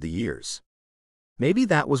acquired over the years. Maybe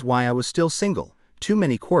that was why I was still single, too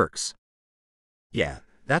many quirks. Yeah,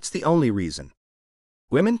 that's the only reason.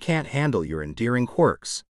 Women can't handle your endearing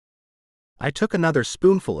quirks. I took another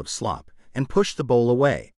spoonful of slop and pushed the bowl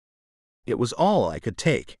away. It was all I could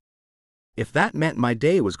take. If that meant my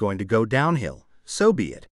day was going to go downhill, so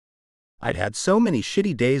be it. I'd had so many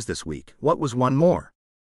shitty days this week, what was one more?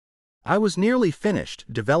 I was nearly finished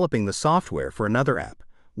developing the software for another app,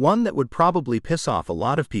 one that would probably piss off a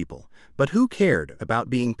lot of people, but who cared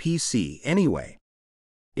about being PC anyway?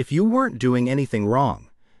 If you weren't doing anything wrong,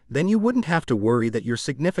 then you wouldn't have to worry that your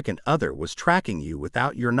significant other was tracking you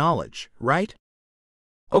without your knowledge, right?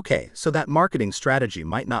 Okay, so that marketing strategy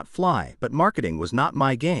might not fly, but marketing was not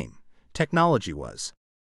my game. Technology was.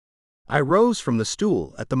 I rose from the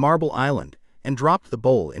stool at the marble island and dropped the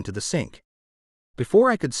bowl into the sink.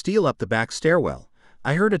 Before I could steal up the back stairwell,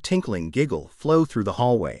 I heard a tinkling giggle flow through the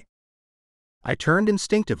hallway. I turned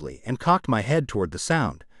instinctively and cocked my head toward the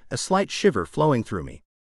sound, a slight shiver flowing through me.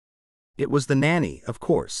 It was the nanny, of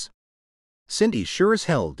course. Cindy sure as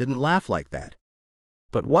hell didn't laugh like that.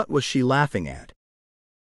 But what was she laughing at?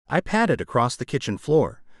 I padded across the kitchen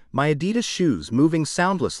floor, my Adidas shoes moving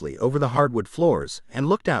soundlessly over the hardwood floors, and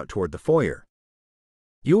looked out toward the foyer.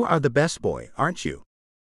 You are the best boy, aren't you?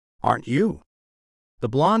 Aren't you? The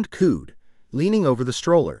blonde cooed, leaning over the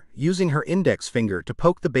stroller, using her index finger to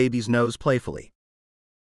poke the baby's nose playfully.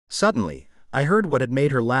 Suddenly, I heard what had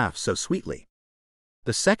made her laugh so sweetly.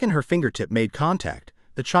 The second her fingertip made contact,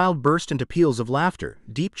 the child burst into peals of laughter,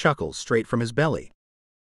 deep chuckles straight from his belly.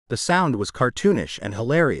 The sound was cartoonish and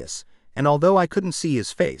hilarious, and although I couldn't see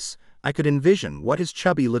his face, I could envision what his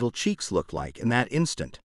chubby little cheeks looked like in that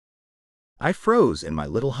instant. I froze in my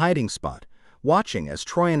little hiding spot, watching as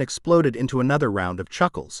Troian exploded into another round of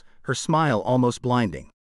chuckles, her smile almost blinding.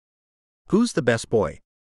 Who's the best boy?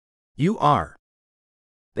 You are.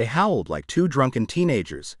 They howled like two drunken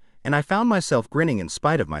teenagers, and I found myself grinning in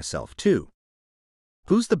spite of myself, too.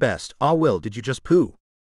 Who's the best? Ah, Will, did you just poo?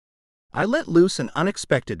 I let loose an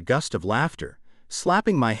unexpected gust of laughter,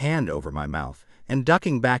 slapping my hand over my mouth and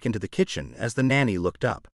ducking back into the kitchen as the nanny looked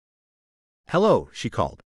up. Hello, she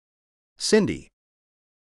called. Cindy.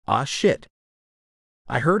 Ah, shit.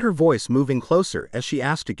 I heard her voice moving closer as she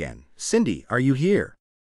asked again, Cindy, are you here?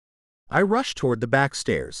 I rushed toward the back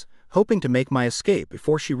stairs, hoping to make my escape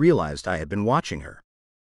before she realized I had been watching her.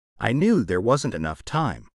 I knew there wasn't enough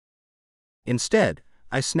time. Instead,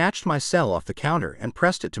 I snatched my cell off the counter and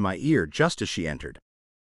pressed it to my ear just as she entered.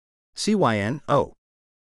 CYN,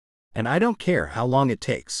 and I don't care how long it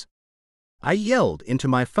takes. I yelled into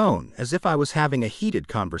my phone as if I was having a heated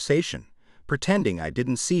conversation, pretending I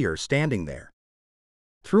didn't see her standing there.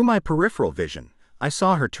 Through my peripheral vision, I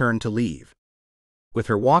saw her turn to leave. With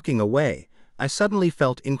her walking away, I suddenly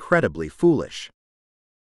felt incredibly foolish.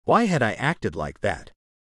 Why had I acted like that?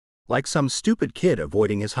 Like some stupid kid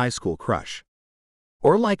avoiding his high school crush.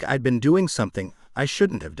 Or like I'd been doing something I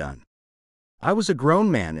shouldn't have done. I was a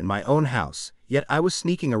grown man in my own house, yet I was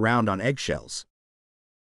sneaking around on eggshells.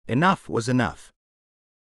 Enough was enough.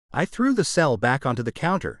 I threw the cell back onto the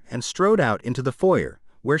counter and strode out into the foyer,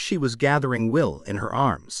 where she was gathering Will in her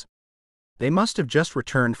arms. They must have just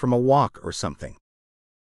returned from a walk or something.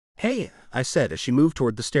 Hey, I said as she moved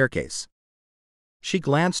toward the staircase. She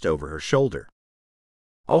glanced over her shoulder.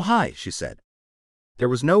 Oh, hi, she said. There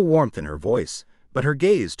was no warmth in her voice, but her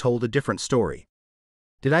gaze told a different story.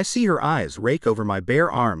 Did I see her eyes rake over my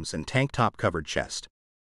bare arms and tank top covered chest?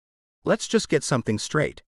 Let's just get something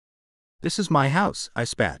straight. This is my house, I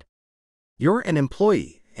spat. You're an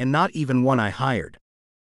employee, and not even one I hired.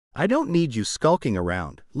 I don't need you skulking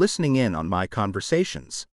around, listening in on my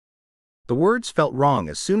conversations. The words felt wrong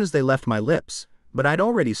as soon as they left my lips, but I'd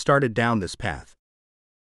already started down this path.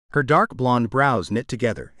 Her dark blonde brows knit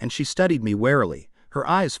together, and she studied me warily, her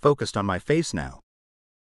eyes focused on my face now.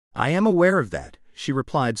 I am aware of that, she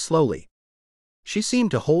replied slowly. She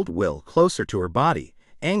seemed to hold Will closer to her body,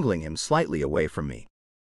 angling him slightly away from me.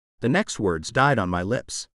 The next words died on my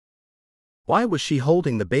lips. Why was she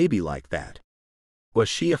holding the baby like that? Was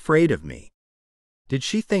she afraid of me? Did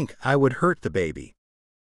she think I would hurt the baby?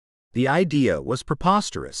 The idea was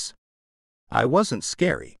preposterous. I wasn't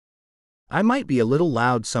scary. I might be a little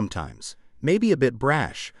loud sometimes, maybe a bit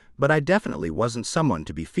brash, but I definitely wasn't someone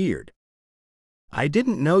to be feared. I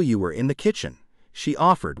didn't know you were in the kitchen, she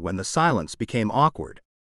offered when the silence became awkward.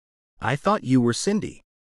 I thought you were Cindy.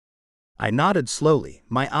 I nodded slowly,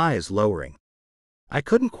 my eyes lowering. I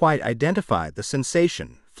couldn't quite identify the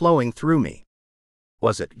sensation flowing through me.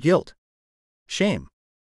 Was it guilt? Shame?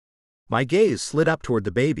 My gaze slid up toward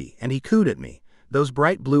the baby and he cooed at me, those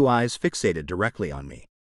bright blue eyes fixated directly on me.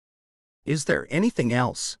 Is there anything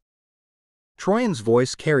else? Troian's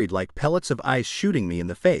voice carried like pellets of ice shooting me in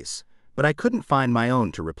the face, but I couldn't find my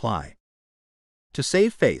own to reply. To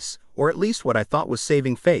save face, or at least what I thought was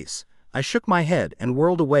saving face, I shook my head and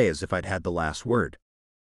whirled away as if I'd had the last word.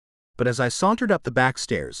 But as I sauntered up the back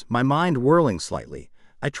stairs, my mind whirling slightly,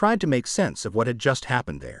 I tried to make sense of what had just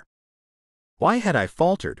happened there. Why had I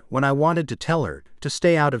faltered when I wanted to tell her to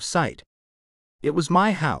stay out of sight? It was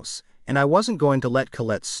my house, and I wasn't going to let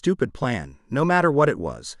Colette's stupid plan, no matter what it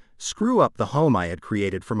was, screw up the home I had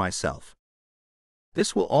created for myself.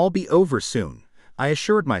 This will all be over soon, I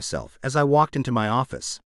assured myself as I walked into my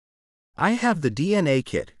office. I have the DNA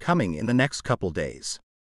kit coming in the next couple days.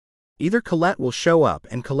 Either Colette will show up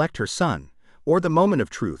and collect her son, or the moment of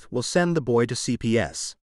truth will send the boy to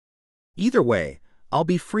CPS. Either way, I'll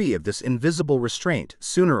be free of this invisible restraint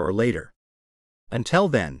sooner or later. Until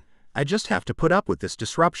then, I just have to put up with this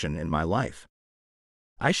disruption in my life.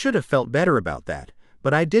 I should have felt better about that,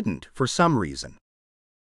 but I didn't for some reason.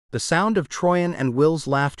 The sound of Troian and Will's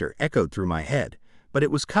laughter echoed through my head, but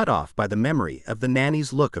it was cut off by the memory of the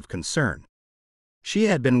nanny's look of concern. She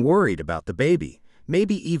had been worried about the baby,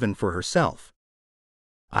 maybe even for herself.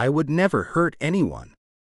 I would never hurt anyone.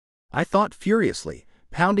 I thought furiously,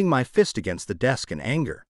 pounding my fist against the desk in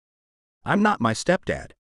anger. I'm not my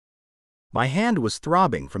stepdad. My hand was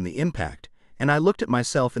throbbing from the impact, and I looked at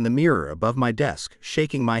myself in the mirror above my desk,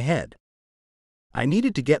 shaking my head. I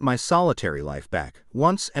needed to get my solitary life back,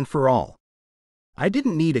 once and for all. I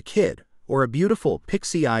didn't need a kid, or a beautiful,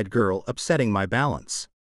 pixie-eyed girl upsetting my balance.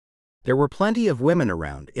 There were plenty of women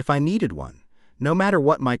around if I needed one, no matter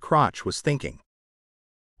what my crotch was thinking.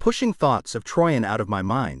 Pushing thoughts of Troian out of my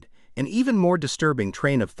mind, an even more disturbing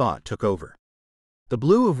train of thought took over. The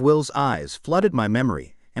blue of Will's eyes flooded my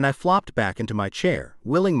memory, and I flopped back into my chair,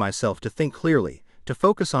 willing myself to think clearly, to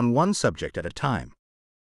focus on one subject at a time.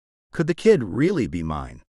 Could the kid really be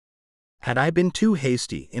mine? Had I been too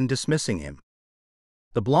hasty in dismissing him?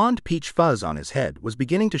 The blonde peach fuzz on his head was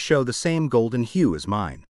beginning to show the same golden hue as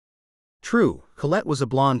mine. True, Colette was a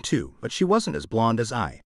blonde too, but she wasn't as blonde as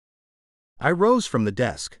I. I rose from the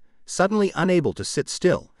desk, suddenly unable to sit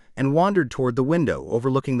still, and wandered toward the window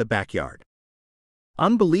overlooking the backyard.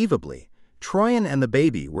 Unbelievably, Troian and the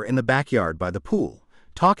baby were in the backyard by the pool,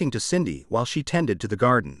 talking to Cindy while she tended to the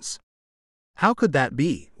gardens. How could that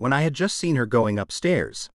be, when I had just seen her going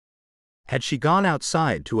upstairs? Had she gone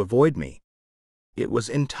outside to avoid me? It was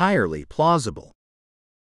entirely plausible.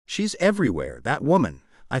 She's everywhere, that woman,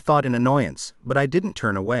 I thought in annoyance, but I didn't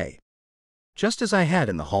turn away. Just as I had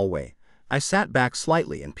in the hallway, I sat back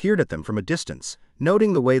slightly and peered at them from a distance,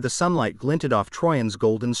 noting the way the sunlight glinted off Troian's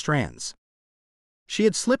golden strands. She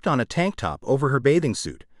had slipped on a tank top over her bathing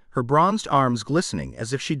suit, her bronzed arms glistening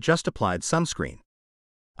as if she'd just applied sunscreen.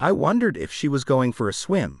 I wondered if she was going for a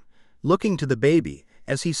swim, looking to the baby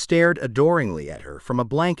as he stared adoringly at her from a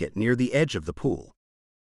blanket near the edge of the pool.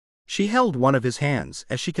 She held one of his hands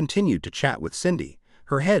as she continued to chat with Cindy,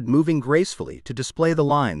 her head moving gracefully to display the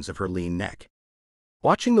lines of her lean neck.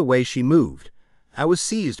 Watching the way she moved, I was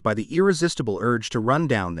seized by the irresistible urge to run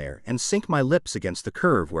down there and sink my lips against the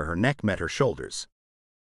curve where her neck met her shoulders.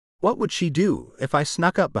 What would she do if I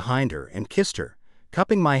snuck up behind her and kissed her,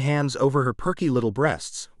 cupping my hands over her perky little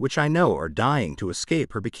breasts, which I know are dying to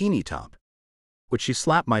escape her bikini top? Would she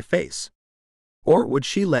slap my face? Or would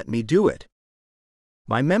she let me do it?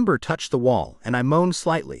 My member touched the wall and I moaned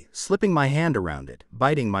slightly, slipping my hand around it,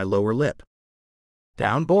 biting my lower lip.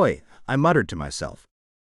 Down boy, I muttered to myself.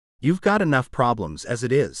 You've got enough problems as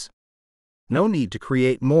it is. No need to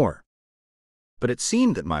create more. But it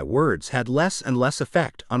seemed that my words had less and less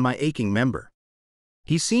effect on my aching member.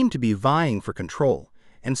 He seemed to be vying for control,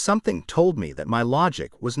 and something told me that my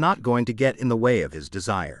logic was not going to get in the way of his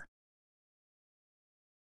desire.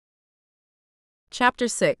 Chapter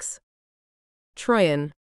 6.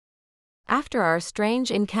 Troian. After our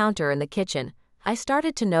strange encounter in the kitchen, I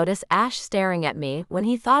started to notice Ash staring at me when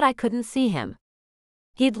he thought I couldn't see him.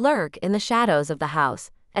 He'd lurk in the shadows of the house,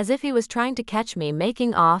 as if he was trying to catch me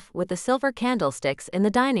making off with the silver candlesticks in the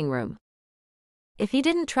dining room. If he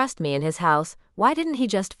didn't trust me in his house, why didn't he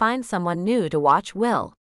just find someone new to watch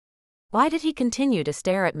Will? Why did he continue to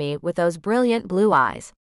stare at me with those brilliant blue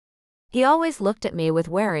eyes? He always looked at me with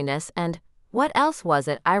wariness and, what else was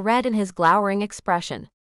it I read in his glowering expression?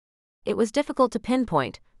 It was difficult to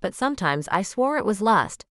pinpoint, but sometimes I swore it was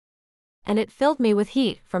lust. And it filled me with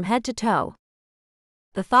heat from head to toe.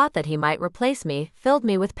 The thought that he might replace me filled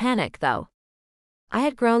me with panic, though. I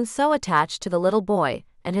had grown so attached to the little boy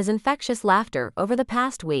and his infectious laughter over the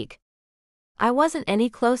past week. I wasn't any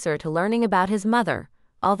closer to learning about his mother,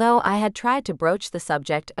 although I had tried to broach the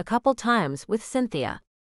subject a couple times with Cynthia.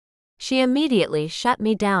 She immediately shut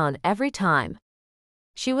me down every time.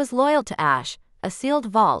 She was loyal to Ash, a sealed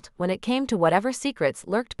vault when it came to whatever secrets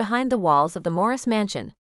lurked behind the walls of the Morris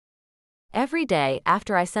mansion. Every day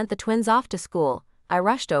after I sent the twins off to school, I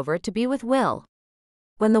rushed over to be with Will.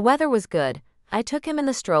 When the weather was good, I took him in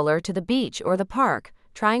the stroller to the beach or the park,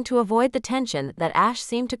 trying to avoid the tension that Ash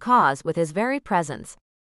seemed to cause with his very presence.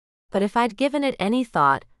 But if I'd given it any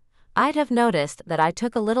thought, I'd have noticed that I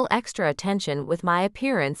took a little extra attention with my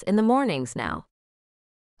appearance in the mornings now.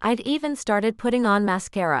 I'd even started putting on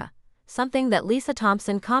mascara, something that Lisa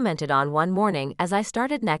Thompson commented on one morning as I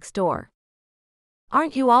started next door.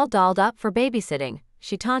 "Aren't you all dolled up for babysitting?"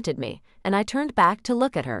 she taunted me, and I turned back to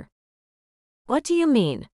look at her. "What do you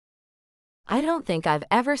mean?" "I don't think I've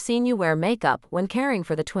ever seen you wear makeup when caring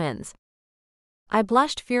for the twins." I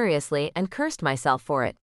blushed furiously and cursed myself for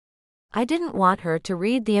it. I didn't want her to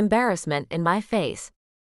read the embarrassment in my face.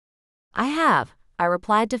 "I have," I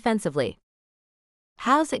replied defensively.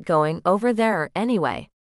 "How's it going over there, anyway?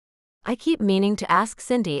 I keep meaning to ask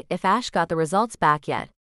Cindy if Ash got the results back yet."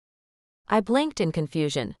 I blinked in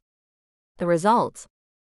confusion. "The results?"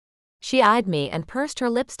 She eyed me and pursed her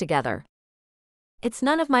lips together. "It's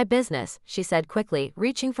none of my business," she said quickly,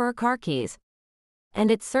 reaching for her car keys.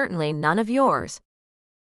 "And it's certainly none of yours."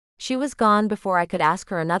 She was gone before I could ask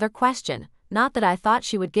her another question, not that I thought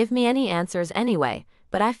she would give me any answers anyway,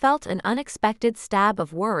 but I felt an unexpected stab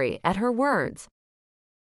of worry at her words.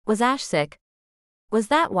 Was Ash sick? Was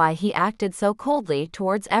that why he acted so coldly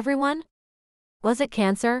towards everyone? Was it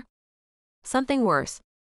cancer? Something worse?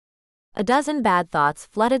 A dozen bad thoughts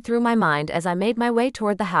flooded through my mind as I made my way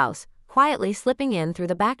toward the house, quietly slipping in through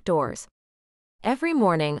the back doors. Every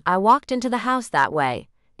morning I walked into the house that way,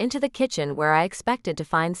 into the kitchen where I expected to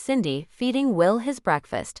find Cindy feeding Will his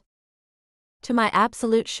breakfast. To my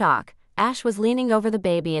absolute shock, Ash was leaning over the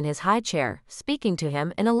baby in his high chair, speaking to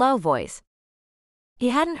him in a low voice. He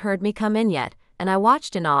hadn't heard me come in yet, and I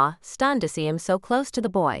watched in awe, stunned to see him so close to the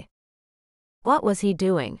boy. What was he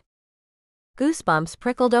doing? Goosebumps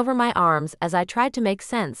prickled over my arms as I tried to make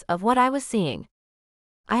sense of what I was seeing.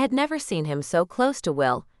 I had never seen him so close to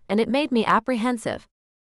Will, and it made me apprehensive.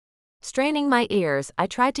 Straining my ears, I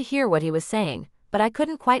tried to hear what he was saying, but I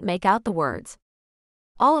couldn't quite make out the words.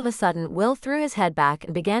 All of a sudden, Will threw his head back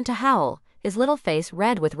and began to howl, his little face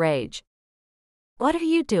red with rage. "What are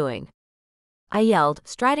you doing?" I yelled,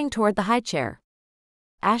 striding toward the high chair.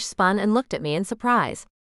 Ash spun and looked at me in surprise.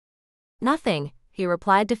 "Nothing," he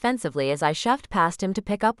replied defensively as I shoved past him to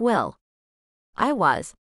pick up Will. I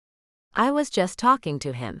was just talking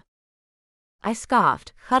to him." I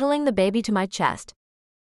scoffed, cuddling the baby to my chest.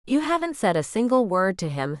 "You haven't said a single word to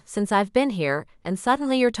him since I've been here, and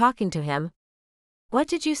suddenly you're talking to him? What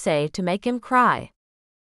did you say to make him cry?"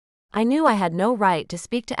 I knew I had no right to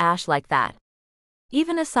speak to Ash like that.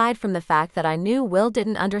 Even aside from the fact that I knew Will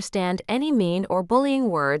didn't understand any mean or bullying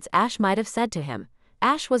words Ash might have said to him,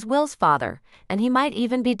 Ash was Will's father, and he might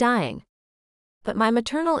even be dying. But my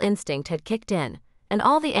maternal instinct had kicked in, and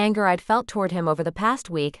all the anger I'd felt toward him over the past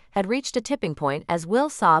week had reached a tipping point as Will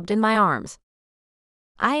sobbed in my arms.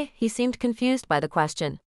 He seemed confused by the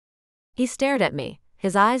question. He stared at me,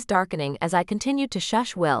 his eyes darkening as I continued to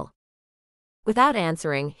shush Will. Without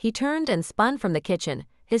answering, he turned and spun from the kitchen,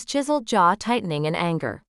 his chiseled jaw tightening in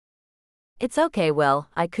anger. "It's okay, Will,"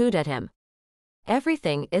 I cooed at him.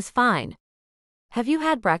 "Everything is fine. Have you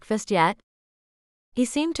had breakfast yet?" He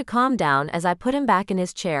seemed to calm down as I put him back in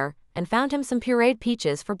his chair and found him some pureed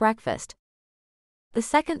peaches for breakfast. The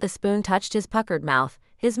second the spoon touched his puckered mouth,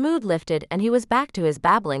 his mood lifted and he was back to his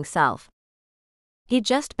babbling self. He'd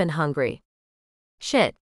just been hungry.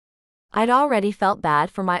 Shit. I'd already felt bad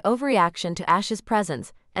for my overreaction to Ash's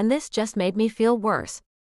presence, and this just made me feel worse.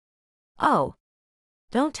 "Oh.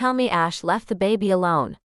 Don't tell me Ash left the baby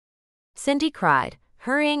alone," Cindy cried,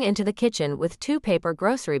 hurrying into the kitchen with 2 paper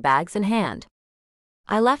grocery bags in hand.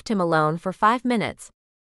 I left him alone for 5 minutes.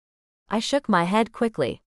 I shook my head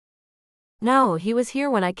quickly. No, he was here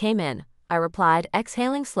when I came in, I replied,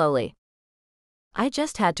 exhaling slowly. I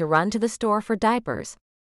just had to run to the store for diapers.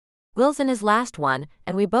 Will's in his last one,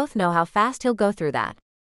 and we both know how fast he'll go through that.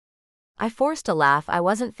 I forced a laugh I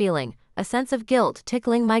wasn't feeling, a sense of guilt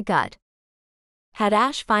tickling my gut. Had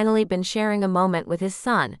Ash finally been sharing a moment with his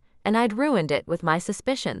son, and I'd ruined it with my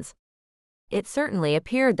suspicions? It certainly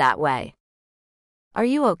appeared that way. Are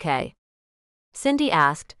you okay? Cindy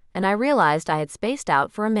asked, and I realized I had spaced out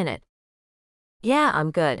for a minute. Yeah,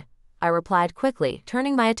 I'm good, I replied quickly,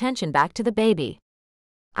 turning my attention back to the baby.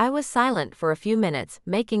 I was silent for a few minutes,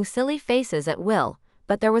 making silly faces at Will,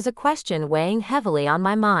 but there was a question weighing heavily on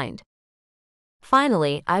my mind.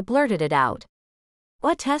 Finally, I blurted it out.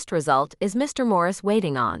 What test result is Mr. Morris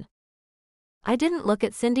waiting on? I didn't look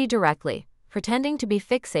at Cindy directly, pretending to be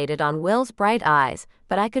fixated on Will's bright eyes,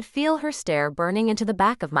 but I could feel her stare burning into the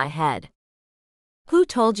back of my head. Who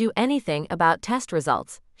told you anything about test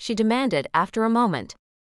results? She demanded after a moment.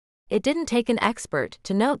 It didn't take an expert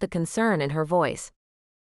to note the concern in her voice.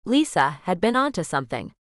 Lisa had been onto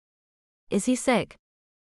something. Is he sick?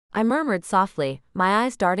 I murmured softly, my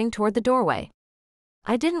eyes darting toward the doorway.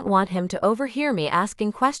 I didn't want him to overhear me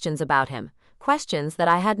asking questions about him, questions that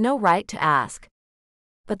I had no right to ask.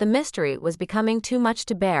 But the mystery was becoming too much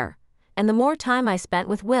to bear, and the more time I spent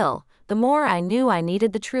with Will, the more I knew I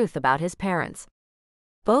needed the truth about his parents.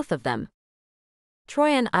 Both of them.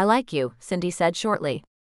 Troian, I like you, Cindy said shortly.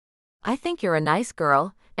 I think you're a nice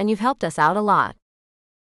girl, and you've helped us out a lot.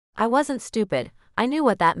 I wasn't stupid, I knew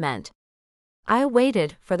what that meant. I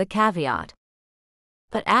waited for the caveat.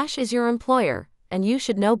 But Ash is your employer, and you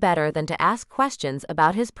should know better than to ask questions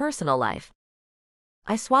about his personal life.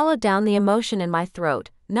 I swallowed down the emotion in my throat,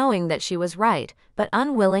 knowing that she was right, but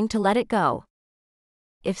unwilling to let it go.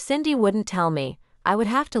 If Cindy wouldn't tell me, I would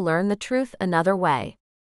have to learn the truth another way.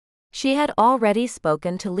 She had already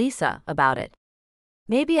spoken to Lisa about it.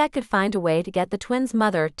 Maybe I could find a way to get the twins'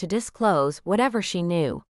 mother to disclose whatever she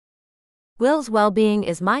knew. Will's well-being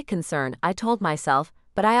is my concern, I told myself,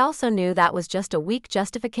 but I also knew that was just a weak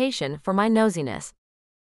justification for my nosiness.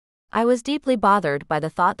 I was deeply bothered by the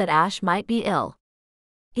thought that Ash might be ill.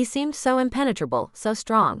 He seemed so impenetrable, so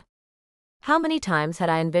strong. How many times had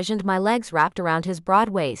I envisioned my legs wrapped around his broad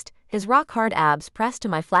waist, his rock-hard abs pressed to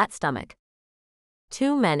my flat stomach?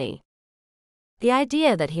 Too many. The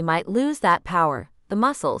idea that he might lose that power, the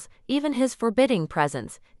muscles, even his forbidding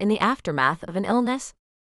presence, in the aftermath of an illness?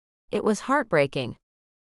 It was heartbreaking.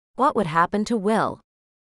 What would happen to Will?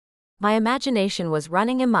 My imagination was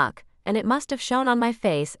running amok, and it must have shown on my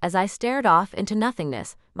face as I stared off into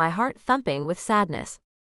nothingness, my heart thumping with sadness.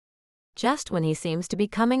 Just when he seems to be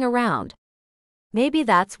coming around. Maybe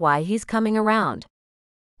that's why he's coming around.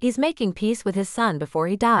 He's making peace with his son before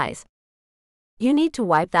he dies. You need to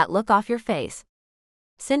wipe that look off your face.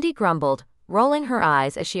 Cindy grumbled, rolling her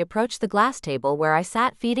eyes as she approached the glass table where I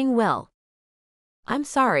sat feeding Will. I'm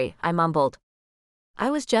sorry, I mumbled.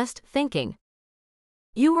 I was just thinking.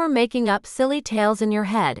 You were making up silly tales in your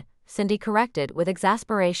head, Cindy corrected with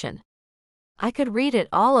exasperation. I could read it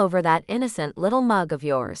all over that innocent little mug of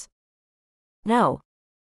yours. No.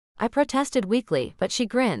 I protested weakly, but she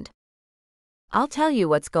grinned. I'll tell you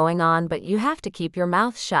what's going on, but you have to keep your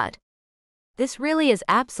mouth shut. This really is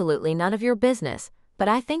absolutely none of your business, but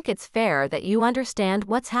I think it's fair that you understand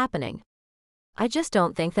what's happening. I just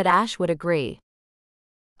don't think that Ash would agree.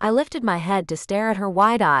 I lifted my head to stare at her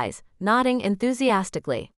wide eyes, nodding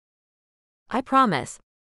enthusiastically. I promise.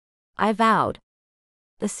 I vowed.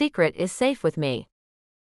 The secret is safe with me.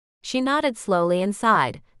 She nodded slowly and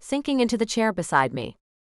sighed, sinking into the chair beside me.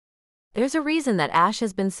 There's a reason that Ash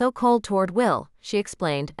has been so cold toward Will, she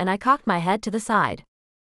explained, and I cocked my head to the side.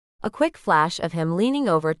 A quick flash of him leaning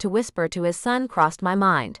over to whisper to his son crossed my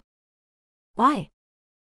mind. Why?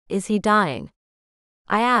 Is he dying?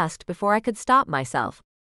 I asked before I could stop myself.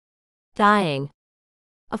 Dying?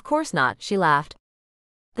 Of course not, she laughed.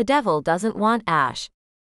 The devil doesn't want Ash.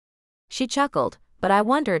 She chuckled, but I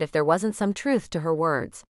wondered if there wasn't some truth to her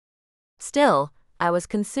words. Still, I was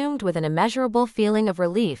consumed with an immeasurable feeling of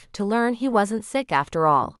relief to learn he wasn't sick after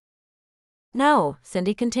all. No,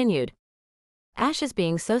 Cindy continued. Ash is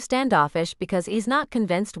being so standoffish because he's not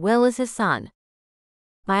convinced Will is his son.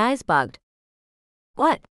 My eyes bugged.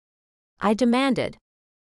 What? I demanded.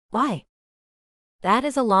 Why? That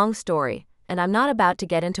is a long story, and I'm not about to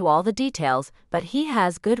get into all the details, but he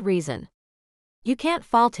has good reason. You can't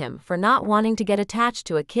fault him for not wanting to get attached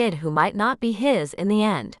to a kid who might not be his in the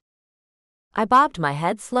end. I bobbed my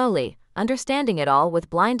head slowly, understanding it all with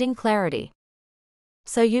blinding clarity.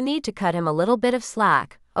 So you need to cut him a little bit of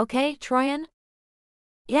slack, okay, Troian?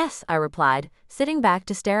 Yes, I replied, sitting back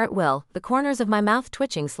to stare at Will, the corners of my mouth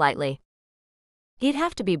twitching slightly. He'd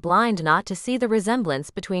have to be blind not to see the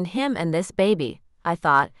resemblance between him and this baby, I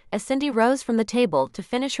thought, as Cindy rose from the table to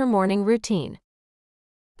finish her morning routine.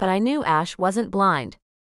 But I knew Ash wasn't blind.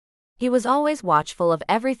 He was always watchful of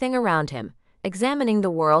everything around him, examining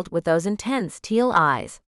the world with those intense teal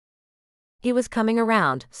eyes. He was coming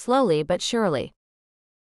around, slowly but surely.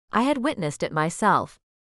 I had witnessed it myself.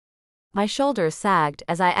 My shoulders sagged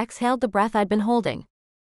as I exhaled the breath I'd been holding.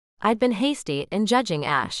 I'd been hasty in judging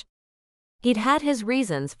Ash. He'd had his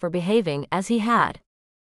reasons for behaving as he had.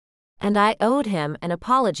 And I owed him an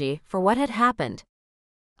apology for what had happened.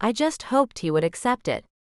 I just hoped he would accept it.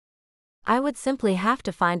 I would simply have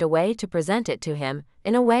to find a way to present it to him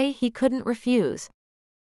in a way he couldn't refuse.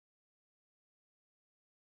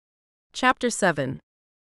 Chapter 7.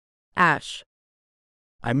 Ash.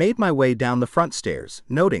 I made my way down the front stairs,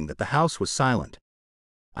 noting that the house was silent.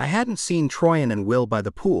 I hadn't seen Troian and Will by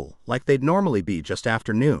the pool like they'd normally be just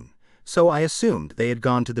after noon, so I assumed they had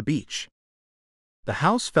gone to the beach. The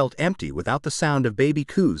house felt empty without the sound of baby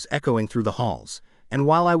coos echoing through the halls, and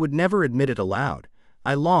while I would never admit it aloud,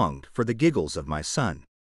 I longed for the giggles of my son.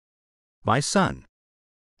 My son.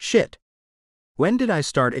 Shit. When did I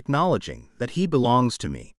start acknowledging that he belongs to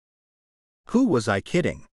me? Who was I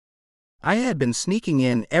kidding? I had been sneaking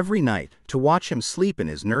in every night to watch him sleep in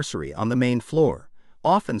his nursery on the main floor,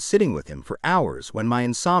 often sitting with him for hours when my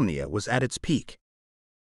insomnia was at its peak.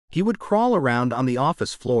 He would crawl around on the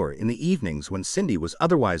office floor in the evenings when Cindy was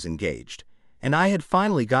otherwise engaged, and I had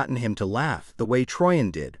finally gotten him to laugh the way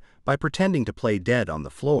Troian did by pretending to play dead on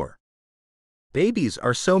the floor. Babies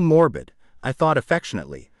are so morbid, I thought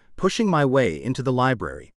affectionately, pushing my way into the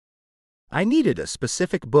library. I needed a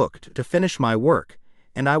specific book to finish my work,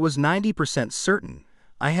 and I was 90% certain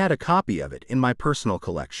I had a copy of it in my personal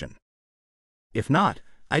collection. If not,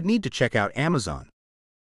 I'd need to check out Amazon.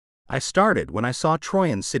 I started when I saw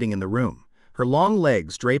Troian sitting in the room, her long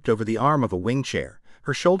legs draped over the arm of a wing chair,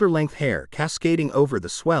 her shoulder-length hair cascading over the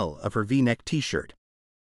swell of her V-neck t-shirt.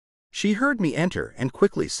 She heard me enter and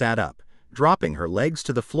quickly sat up, dropping her legs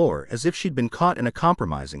to the floor as if she'd been caught in a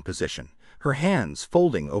compromising position, her hands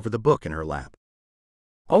folding over the book in her lap.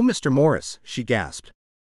 "Oh, Mr. Morris," she gasped.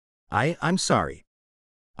 I'm sorry.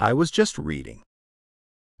 I was just reading."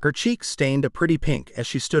 Her cheeks stained a pretty pink as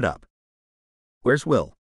she stood up. "Where's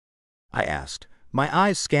Will?" I asked, my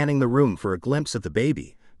eyes scanning the room for a glimpse of the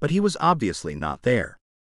baby, but he was obviously not there.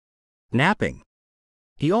 "Napping.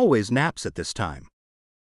 He always naps at this time."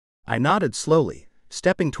 I nodded slowly,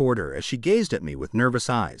 stepping toward her as she gazed at me with nervous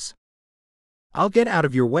eyes. "I'll get out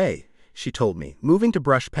of your way," she told me, moving to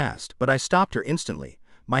brush past, but I stopped her instantly,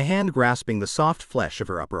 my hand grasping the soft flesh of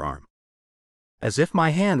her upper arm. As if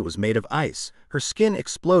my hand was made of ice, her skin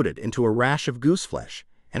exploded into a rash of gooseflesh,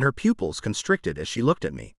 and her pupils constricted as she looked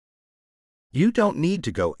at me. "You don't need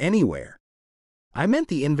to go anywhere." I meant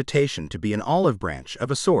the invitation to be an olive branch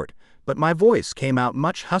of a sort, but my voice came out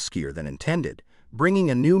much huskier than intended, bringing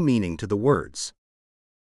a new meaning to the words.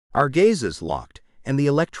 Our gazes locked, and the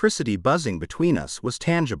electricity buzzing between us was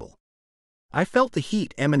tangible. I felt the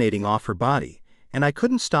heat emanating off her body, and I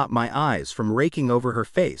couldn't stop my eyes from raking over her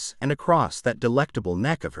face and across that delectable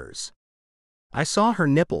neck of hers. I saw her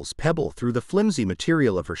nipples pebble through the flimsy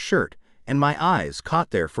material of her shirt, and my eyes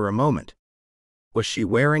caught there for a moment. Was she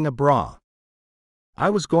wearing a bra? I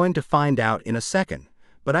was going to find out in a second,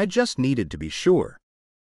 but I just needed to be sure.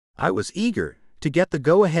 I was eager to get the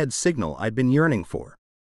go-ahead signal I'd been yearning for.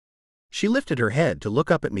 She lifted her head to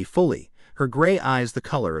look up at me fully, her gray eyes the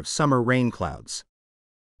color of summer rain clouds.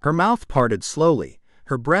 Her mouth parted slowly,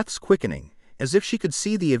 her breaths quickening, as if she could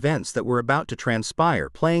see the events that were about to transpire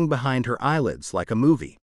playing behind her eyelids like a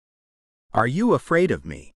movie. "Are you afraid of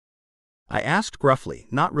me?" I asked gruffly,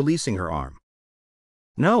 not releasing her arm.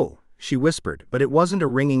 "No," she whispered, but it wasn't a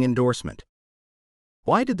ringing endorsement.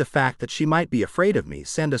 Why did the fact that she might be afraid of me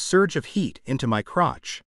send a surge of heat into my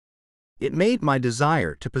crotch? It made my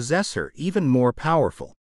desire to possess her even more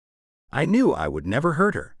powerful. I knew I would never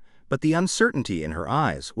hurt her, but the uncertainty in her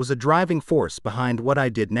eyes was a driving force behind what I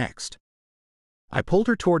did next. I pulled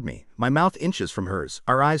her toward me, my mouth inches from hers,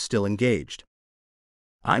 our eyes still engaged.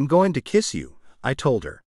 "I'm going to kiss you," I told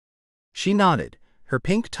her. She nodded, her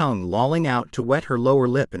pink tongue lolling out to wet her lower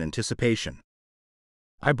lip in anticipation.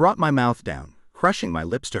 I brought my mouth down, crushing my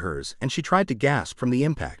lips to hers, and she tried to gasp from the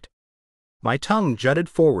impact. My tongue jutted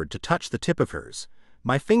forward to touch the tip of hers,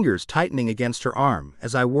 my fingers tightening against her arm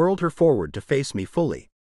as I whirled her forward to face me fully.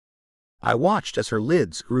 I watched as her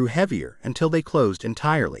lids grew heavier until they closed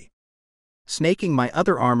entirely. Snaking my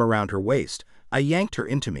other arm around her waist, I yanked her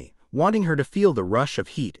into me, wanting her to feel the rush of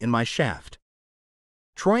heat in my shaft.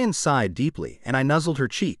 Troian sighed deeply, and I nuzzled her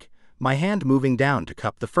cheek, my hand moving down to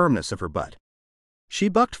cup the firmness of her butt. She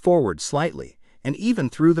bucked forward slightly, and even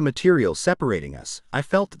through the material separating us, I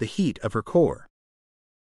felt the heat of her core.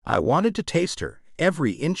 I wanted to taste her,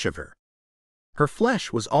 every inch of her. Her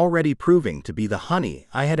flesh was already proving to be the honey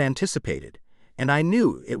I had anticipated, and I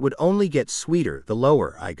knew it would only get sweeter the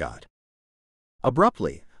lower I got.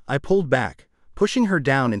 Abruptly, I pulled back, pushing her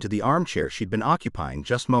down into the armchair she'd been occupying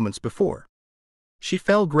just moments before. She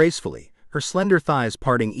fell gracefully, her slender thighs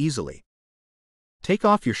parting easily. "Take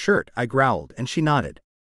off your shirt," I growled, and she nodded.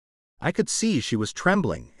 I could see she was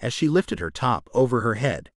trembling as she lifted her top over her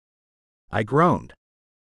head. I groaned.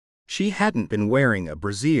 She hadn't been wearing a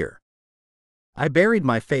brassiere. I buried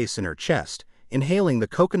my face in her chest, inhaling the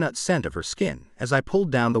coconut scent of her skin as I pulled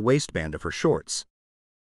down the waistband of her shorts.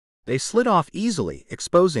 They slid off easily,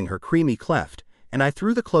 exposing her creamy cleft, and I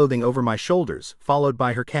threw the clothing over my shoulders, followed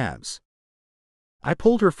by her calves. I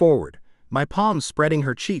pulled her forward, my palms spreading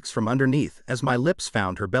her cheeks from underneath as my lips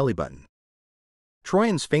found her belly button.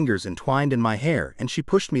 Troian's fingers entwined in my hair and she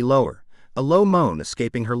pushed me lower, a low moan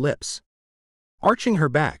escaping her lips. Arching her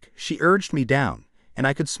back, she urged me down, and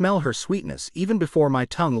I could smell her sweetness even before my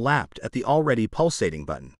tongue lapped at the already pulsating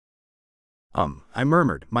button. I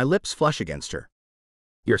murmured, my lips flush against her.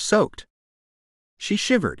 "You're soaked." She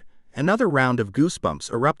shivered, another round of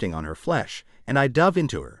goosebumps erupting on her flesh, and I dove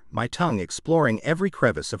into her, my tongue exploring every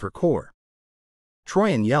crevice of her core.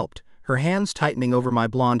 Troian yelped, her hands tightening over my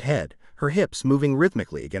blonde head, her hips moving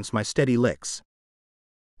rhythmically against my steady licks.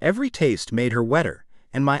 Every taste made her wetter,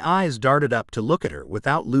 and my eyes darted up to look at her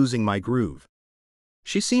without losing my groove.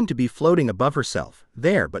 She seemed to be floating above herself,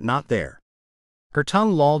 there but not there. Her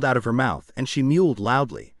tongue lolled out of her mouth and she mewed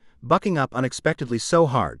loudly, bucking up unexpectedly so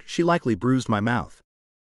hard she likely bruised my mouth.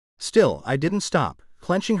 Still, I didn't stop,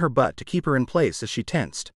 clenching her butt to keep her in place as she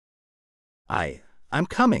tensed. I'm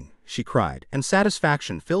coming," she cried, and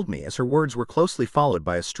satisfaction filled me as her words were closely followed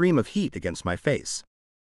by a stream of heat against my face.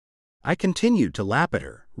 I continued to lap at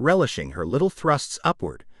her, relishing her little thrusts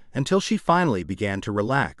upward, until she finally began to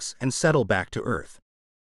relax and settle back to earth.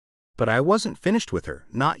 But I wasn't finished with her,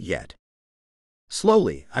 not yet.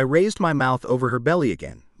 Slowly, I raised my mouth over her belly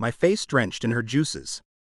again, my face drenched in her juices.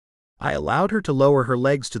 I allowed her to lower her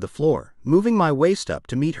legs to the floor, moving my waist up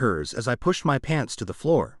to meet hers as I pushed my pants to the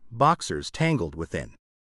floor, boxers tangled within.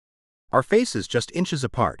 Our faces just inches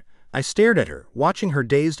apart, I stared at her, watching her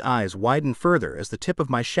dazed eyes widen further as the tip of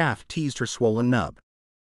my shaft teased her swollen nub.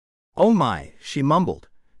 "Oh my," she mumbled,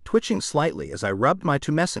 twitching slightly as I rubbed my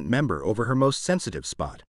tumescent member over her most sensitive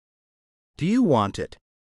spot. "Do you want it?"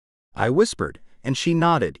 I whispered, and she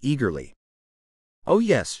nodded eagerly. "Oh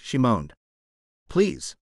yes," she moaned.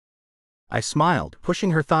 "Please." I smiled,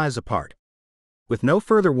 pushing her thighs apart. With no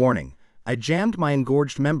further warning, I jammed my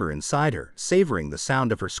engorged member inside her, savoring the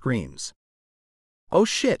sound of her screams. "Oh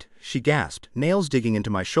shit," she gasped, nails digging into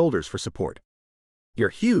my shoulders for support. "You're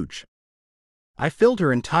huge." I filled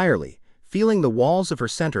her entirely, feeling the walls of her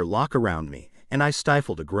center lock around me, and I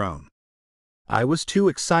stifled a groan. I was too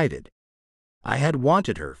excited. I had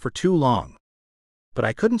wanted her for too long. But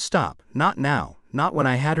I couldn't stop, not now, not when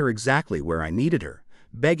I had her exactly where I needed her,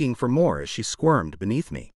 begging for more as she squirmed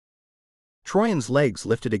beneath me. Troian's legs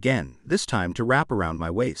lifted again, this time to wrap around my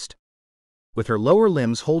waist. With her lower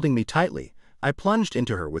limbs holding me tightly, I plunged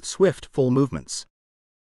into her with swift, full movements.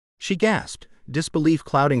 She gasped, disbelief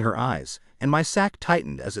clouding her eyes, and my sack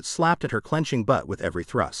tightened as it slapped at her clenching butt with every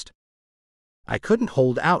thrust. I couldn't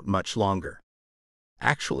hold out much longer.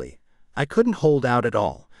 Actually, I couldn't hold out at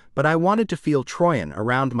all, but I wanted to feel Troian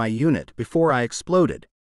around my unit before I exploded.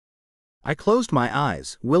 I closed my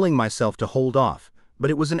eyes, willing myself to hold off,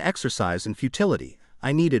 but it was an exercise in futility.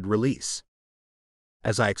 I needed release.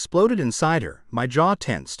 As I exploded inside her, my jaw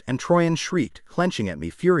tensed and Troian shrieked, clenching at me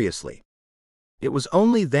furiously. It was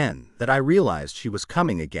only then that I realized she was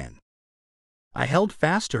coming again. I held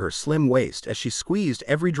fast to her slim waist as she squeezed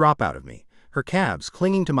every drop out of me, her calves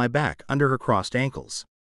clinging to my back under her crossed ankles.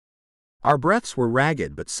 Our breaths were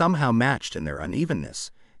ragged but somehow matched in their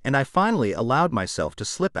unevenness, and I finally allowed myself to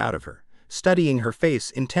slip out of her, studying her face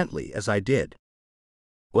intently as I did.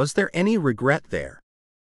 Was there any regret there?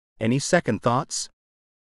 Any second thoughts?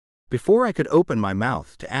 Before I could open my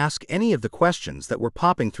mouth to ask any of the questions that were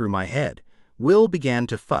popping through my head, Will began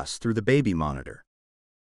to fuss through the baby monitor.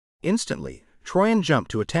 Instantly, Troian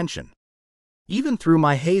jumped to attention. Even through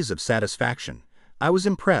my haze of satisfaction, I was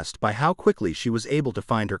impressed by how quickly she was able to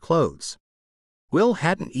find her clothes. Will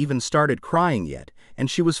hadn't even started crying yet, and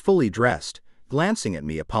she was fully dressed, glancing at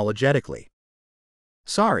me apologetically.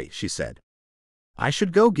 "Sorry," she said. "I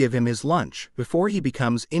should go give him his lunch before he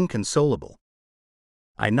becomes inconsolable."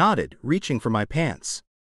 I nodded, reaching for my pants.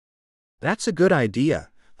 That's a good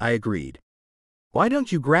idea, I agreed. Why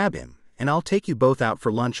don't you grab him, and I'll take you both out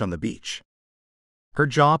for lunch on the beach? Her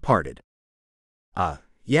jaw parted.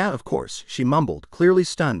 Yeah, of course, she mumbled, clearly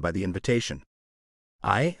stunned by the invitation.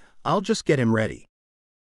 I'll just get him ready.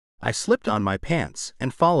 I slipped on my pants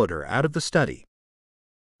and followed her out of the study.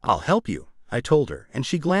 I'll help you, I told her, and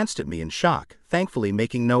she glanced at me in shock, thankfully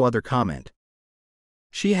making no other comment.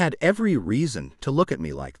 She had every reason to look at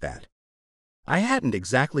me like that. I hadn't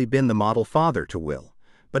exactly been the model father to Will,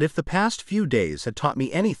 but if the past few days had taught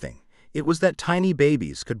me anything, it was that tiny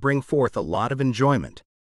babies could bring forth a lot of enjoyment.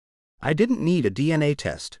 I didn't need a DNA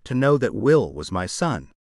test to know that Will was my son.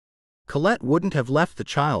 Colette wouldn't have left the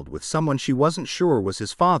child with someone she wasn't sure was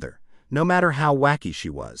his father, no matter how wacky she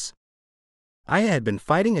was. I had been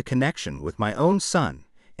fighting a connection with my own son,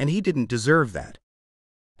 and he didn't deserve that.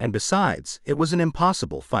 And besides, it was an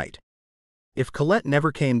impossible fight. If Colette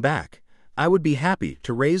never came back, I would be happy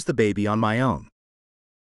to raise the baby on my own.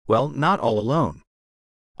 Well, not all alone.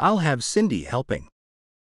 I'll have Cindy helping.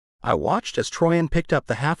 I watched as Troian picked up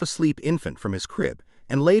the half-asleep infant from his crib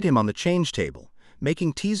and laid him on the change table,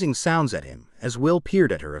 making teasing sounds at him as Will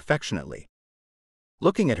peered at her affectionately.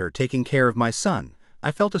 Looking at her taking care of my son,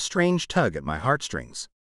 I felt a strange tug at my heartstrings.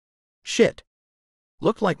 Shit.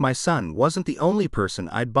 Looked like my son wasn't the only person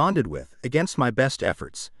I'd bonded with against my best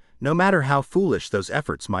efforts, no matter how foolish those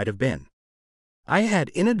efforts might have been. I had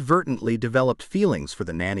inadvertently developed feelings for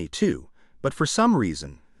the nanny too, but for some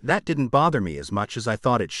reason, that didn't bother me as much as I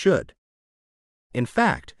thought it should. In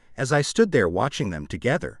fact, as I stood there watching them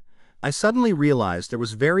together, I suddenly realized there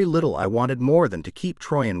was very little I wanted more than to keep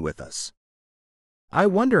Troian with us. I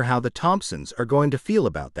wonder how the Thompsons are going to feel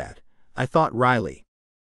about that, I thought wryly.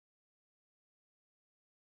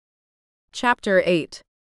 Chapter 8.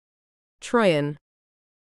 Troian.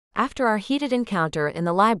 After our heated encounter in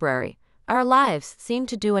the library, our lives seemed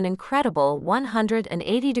to do an incredible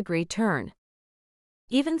 180-degree turn.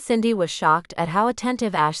 Even Cindy was shocked at how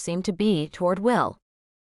attentive Ash seemed to be toward Will.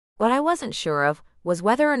 What I wasn't sure of was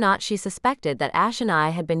whether or not she suspected that Ash and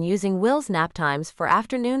I had been using Will's nap times for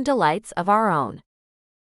afternoon delights of our own.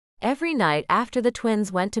 Every night after the twins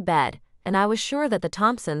went to bed, and I was sure that the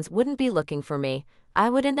Thompsons wouldn't be looking for me, I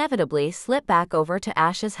would inevitably slip back over to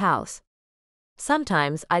Ash's house.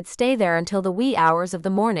 Sometimes I'd stay there until the wee hours of the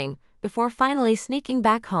morning, before finally sneaking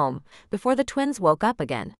back home, before the twins woke up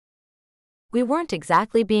again. We weren't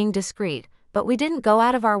exactly being discreet, but we didn't go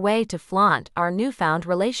out of our way to flaunt our newfound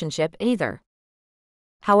relationship either.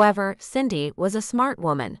 However, Cindy was a smart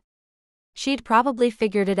woman. She'd probably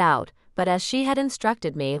figured it out, but as she had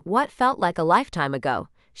instructed me what felt like a lifetime ago,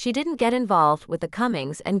 she didn't get involved with the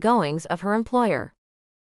comings and goings of her employer.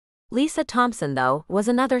 Lisa Thompson, though, was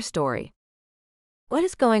another story. "What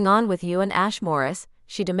is going on with you and Ash Morris?"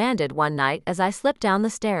 she demanded one night as I slipped down the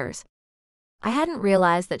stairs. I hadn't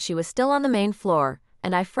realized that she was still on the main floor,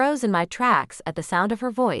 and I froze in my tracks at the sound of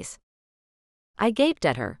her voice. I gaped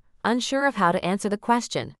at her, unsure of how to answer the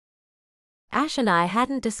question. Ash and I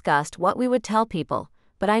hadn't discussed what we would tell people,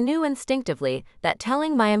 but I knew instinctively that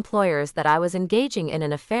telling my employers that I was engaging in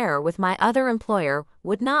an affair with my other employer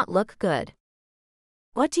would not look good.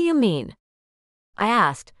 "What do you mean?" I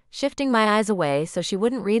asked, shifting my eyes away so she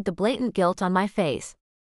wouldn't read the blatant guilt on my face.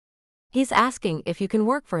 "He's asking if you can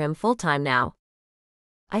work for him full-time now."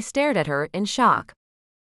 I stared at her in shock.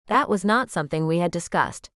 That was not something we had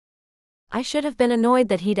discussed. I should have been annoyed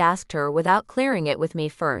that he'd asked her without clearing it with me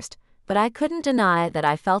first, but I couldn't deny that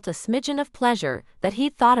I felt a smidgen of pleasure that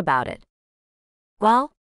he'd thought about it.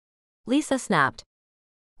 "Well?" Lisa snapped.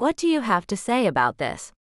 "What do you have to say about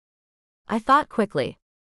this?" I thought quickly.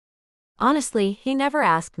 "Honestly, he never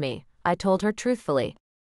asked me," I told her truthfully.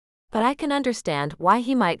 "But I can understand why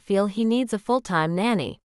he might feel he needs a full-time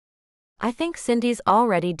nanny. I think Cindy's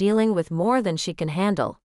already dealing with more than she can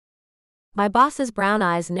handle." My boss's brown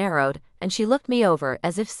eyes narrowed, and she looked me over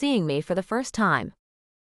as if seeing me for the first time.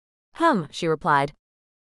 She replied.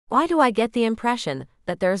 "Why do I get the impression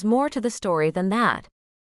that there's more to the story than that?"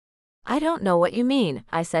 "I don't know what you mean,"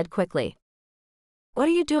 I said quickly. "What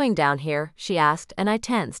are you doing down here?" she asked, and I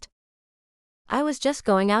tensed. "I was just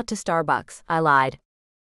going out to Starbucks," I lied.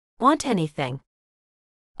 "Want anything?"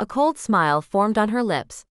 A cold smile formed on her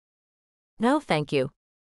lips. "No, thank you.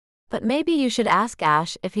 But maybe you should ask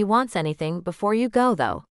Ash if he wants anything before you go,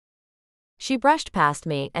 though." She brushed past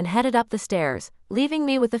me and headed up the stairs, leaving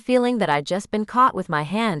me with the feeling that I'd just been caught with my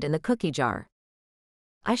hand in the cookie jar.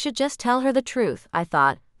 I should just tell her the truth, I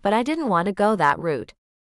thought, but I didn't want to go that route.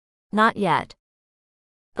 Not yet.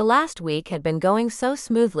 The last week had been going so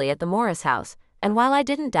smoothly at the Morris house, and while I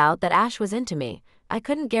didn't doubt that Ash was into me, I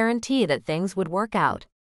couldn't guarantee that things would work out.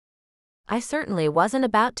 I certainly wasn't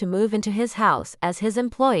about to move into his house as his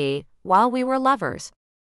employee while we were lovers.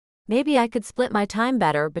 Maybe I could split my time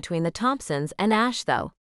better between the Thompsons and Ash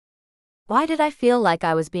though. Why did I feel like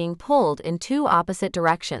I was being pulled in two opposite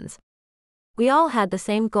directions? We all had the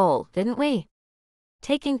same goal, didn't we?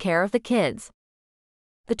 Taking care of the kids.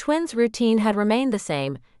 The twins' routine had remained the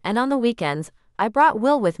same, and on the weekends, I brought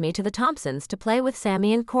Will with me to the Thompsons to play with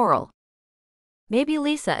Sammy and Coral. Maybe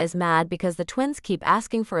Lisa is mad because the twins keep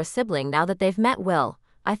asking for a sibling now that they've met Will,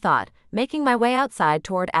 I thought, making my way outside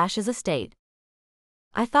toward Ash's estate.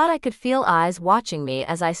 I thought I could feel eyes watching me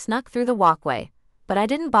as I snuck through the walkway, but I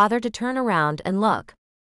didn't bother to turn around and look.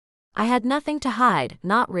 I had nothing to hide,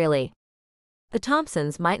 not really. The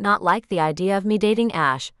Thompsons might not like the idea of me dating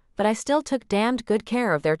Ash, but I still took damned good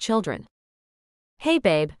care of their children. "Hey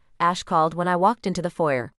babe," Ash called when I walked into the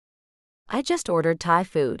foyer. "I just ordered Thai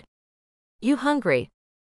food. You hungry?"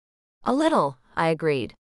 "A little," I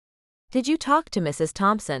agreed. "Did you talk to Mrs.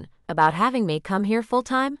 Thompson about having me come here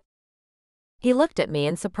full-time?" He looked at me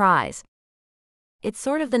in surprise. "It's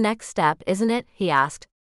sort of the next step, isn't it?" he asked.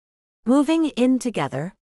 "Moving in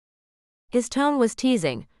together?" His tone was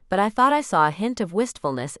teasing, but I thought I saw a hint of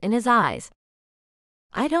wistfulness in his eyes.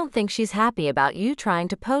 "I don't think she's happy about you trying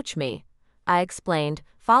to poach me," I explained,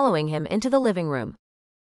 following him into the living room.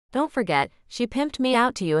 "Don't forget, she pimped me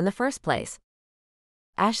out to you in the first place."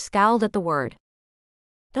 Ash scowled at the word.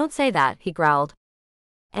 "Don't say that," he growled.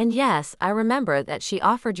 "And yes, I remember that she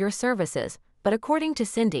offered your services, but according to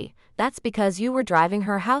Cindy, that's because you were driving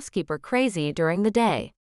her housekeeper crazy during the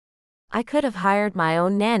day. I could have hired my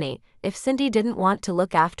own nanny if Cindy didn't want to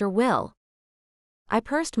look after Will." I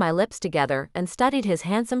pursed my lips together and studied his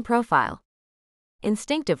handsome profile.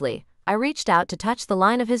 Instinctively, I reached out to touch the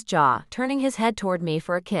line of his jaw, turning his head toward me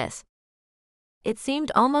for a kiss. It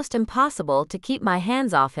seemed almost impossible to keep my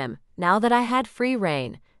hands off him, now that I had free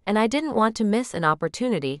rein, and I didn't want to miss an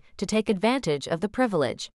opportunity to take advantage of the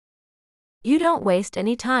privilege. "You don't waste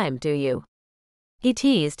any time, do you?" he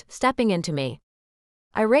teased, stepping into me.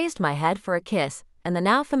 I raised my head for a kiss, and the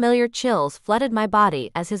now familiar chills flooded my body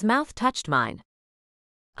as his mouth touched mine.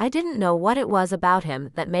 I didn't know what it was about him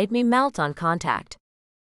that made me melt on contact.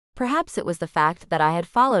 Perhaps it was the fact that I had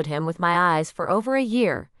followed him with my eyes for over a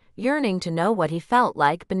year, yearning to know what he felt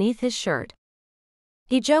like beneath his shirt.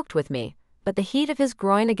 He joked with me, but the heat of his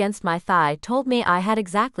groin against my thigh told me I had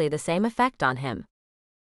exactly the same effect on him.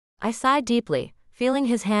 I sighed deeply, feeling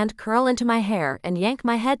his hand curl into my hair and yank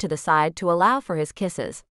my head to the side to allow for his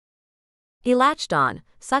kisses. He latched on,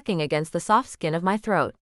 sucking against the soft skin of my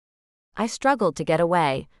throat. I struggled to get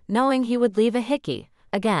away, knowing he would leave a hickey,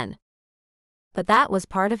 again. But that was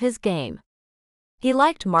part of his game. He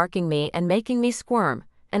liked marking me and making me squirm,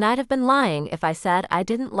 and I'd have been lying if I said I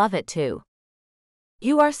didn't love it too.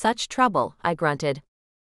 "You are such trouble," I grunted.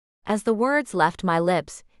 As the words left my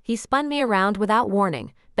lips, he spun me around without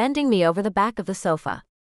warning, bending me over the back of the sofa.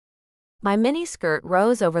 My mini skirt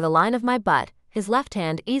rose over the line of my butt, his left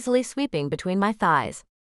hand easily sweeping between my thighs.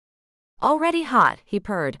 "Already hot," he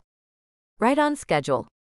purred. "Right on schedule."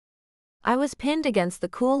 I was pinned against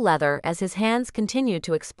the cool leather as his hands continued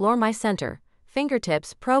to explore my center,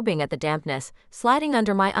 fingertips probing at the dampness, sliding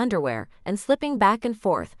under my underwear, and slipping back and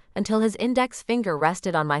forth until his index finger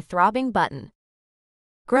rested on my throbbing button.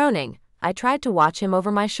 Groaning, I tried to watch him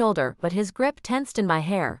over my shoulder, but his grip tensed in my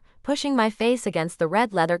hair, pushing my face against the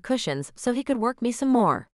red leather cushions so he could work me some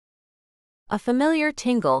more. A familiar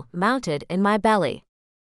tingle mounted in my belly.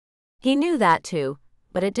 He knew that too,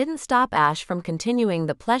 but it didn't stop Ash from continuing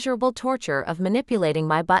the pleasurable torture of manipulating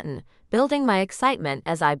my button, building my excitement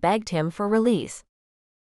as I begged him for release.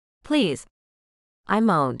 "Please," I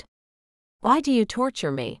moaned. "Why do you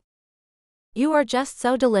torture me?" "You are just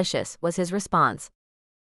so delicious," was his response.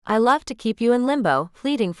 "I love to keep you in limbo,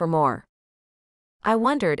 pleading for more." I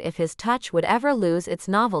wondered if his touch would ever lose its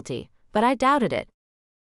novelty, but I doubted it.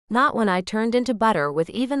 Not when I turned into butter with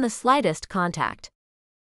even the slightest contact.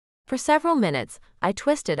 For several minutes, I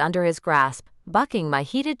twisted under his grasp, bucking my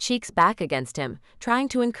heated cheeks back against him, trying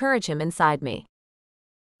to encourage him inside me.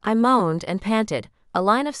 I moaned and panted, a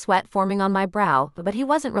line of sweat forming on my brow, but he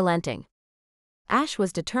wasn't relenting. Ash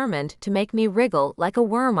was determined to make me wriggle like a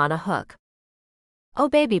worm on a hook. "Oh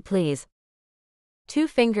baby, please." Two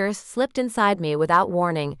fingers slipped inside me without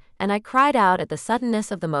warning, and I cried out at the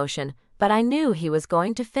suddenness of the motion, but I knew he was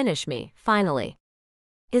going to finish me, finally.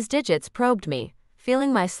 His digits probed me,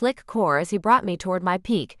 feeling my slick core as he brought me toward my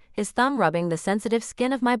peak, his thumb rubbing the sensitive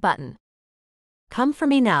skin of my button. "Come for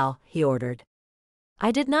me now," he ordered.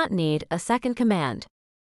 I did not need a second command.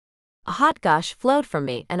 A hot gush flowed from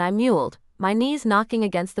me and I mewled, my knees knocking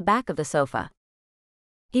against the back of the sofa.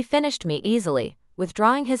 He finished me easily,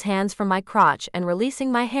 withdrawing his hands from my crotch and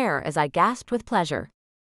releasing my hair as I gasped with pleasure.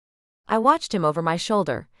 I watched him over my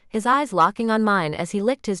shoulder, his eyes locking on mine as he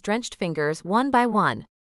licked his drenched fingers one by one.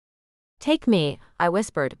 "Take me," I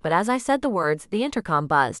whispered, but as I said the words, the intercom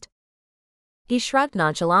buzzed. He shrugged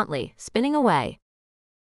nonchalantly, spinning away.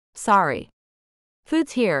 "Sorry.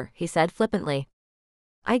 Food's here," he said flippantly.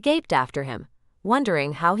 I gaped after him,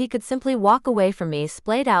 wondering how he could simply walk away from me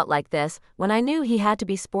splayed out like this when I knew he had to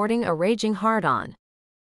be sporting a raging hard-on.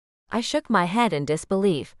 I shook my head in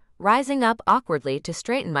disbelief, rising up awkwardly to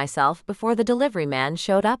straighten myself before the delivery man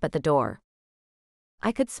showed up at the door.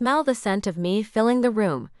 I could smell the scent of me filling the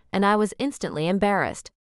room, and I was instantly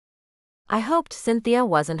embarrassed. I hoped Cynthia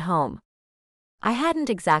wasn't home. I hadn't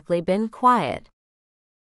exactly been quiet.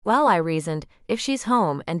 Well, I reasoned, if she's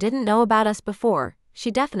home and didn't know about us before, she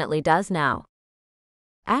definitely does now.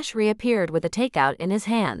 Ash reappeared with a takeout in his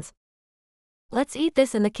hands. "Let's eat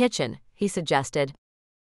this in the kitchen," he suggested,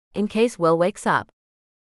 in case Will wakes up.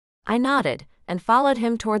 I nodded and followed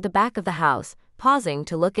him toward the back of the house, pausing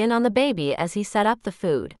to look in on the baby as he set up the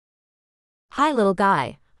food. "Hi, little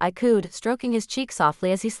guy," I cooed, stroking his cheek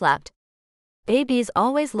softly as he slept. Babies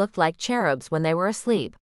always looked like cherubs when they were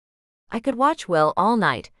asleep. I could watch Will all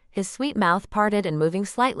night, his sweet mouth parted and moving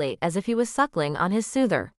slightly as if he was suckling on his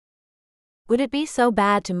soother. Would it be so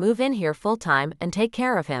bad to move in here full-time and take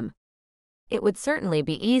care of him? It would certainly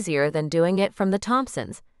be easier than doing it from the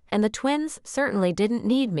Thompsons, and the twins certainly didn't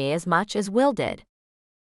need me as much as Will did.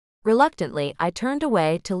 Reluctantly, I turned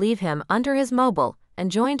away to leave him under his mobile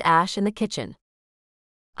and joined Ash in the kitchen.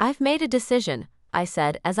 "I've made a decision," I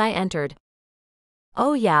said as I entered.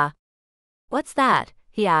 "Oh yeah? What's that?"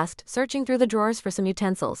 he asked, searching through the drawers for some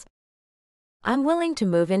utensils. "I'm willing to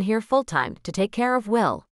move in here full-time to take care of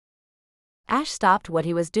Will." Ash stopped what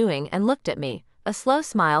he was doing and looked at me, a slow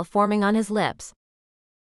smile forming on his lips.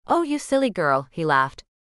 "Oh, you silly girl," he laughed.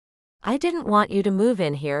 "I didn't want you to move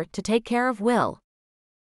in here to take care of Will."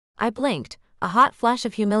 I blinked, a hot flush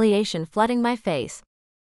of humiliation flooding my face.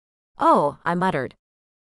 "Oh," I muttered.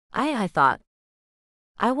 I thought.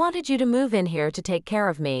 "I wanted you to move in here to take care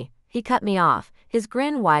of me," he cut me off, his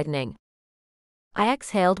grin widening. I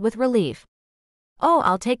exhaled with relief. "Oh,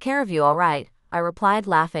 I'll take care of you all right," I replied,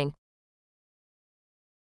 laughing.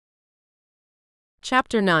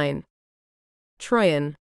 Chapter 9.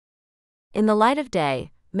 Troian. In the light of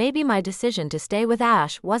day, maybe my decision to stay with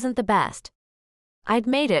Ash wasn't the best. I'd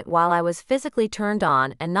made it while I was physically turned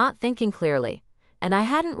on and not thinking clearly, and I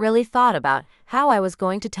hadn't really thought about how I was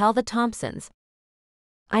going to tell the Thompsons.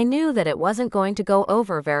 I knew that it wasn't going to go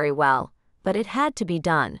over very well, but it had to be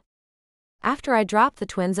done. After I dropped the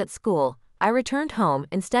twins at school, I returned home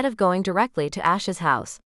instead of going directly to Ash's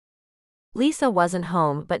house. Lisa wasn't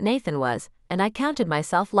home, but Nathan was, and I counted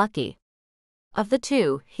myself lucky. Of the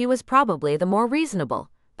two, he was probably the more reasonable,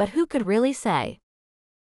 but who could really say?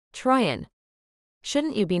 "Troian,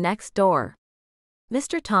 shouldn't you be next door?"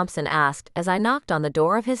 Mr. Thompson asked as I knocked on the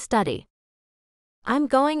door of his study. "I'm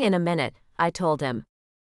going in a minute," I told him.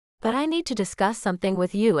 "But I need to discuss something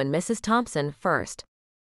with you and Mrs. Thompson first."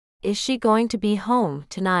 "Is she going to be home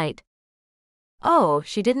tonight?" "Oh,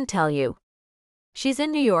 she didn't tell you. She's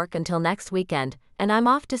in New York until next weekend, and I'm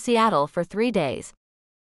off to Seattle for 3 days.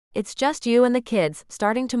 It's just you and the kids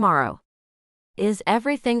starting tomorrow. Is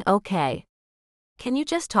everything okay? Can you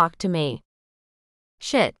just talk to me?"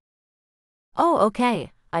 "Shit." "Oh,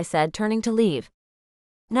 okay," I said, turning to leave.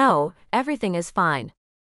 "No, everything is fine.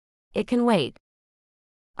 It can wait."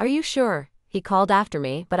 "Are you sure?" he called after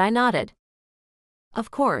me, but I nodded.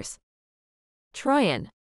 "Of course." "Troian."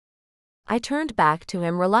 I turned back to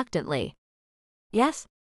him reluctantly. "Yes?"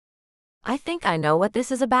 "I think I know what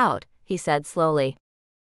this is about," he said slowly.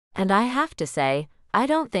 "And I have to say, I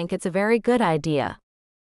don't think it's a very good idea."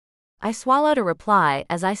 I swallowed a reply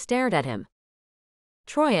as I stared at him.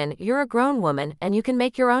 "Troian, you're a grown woman and you can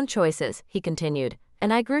make your own choices," he continued,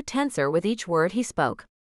 and I grew tenser with each word he spoke.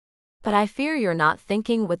 "But I fear you're not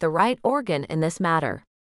thinking with the right organ in this matter.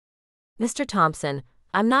 Mr. Thompson,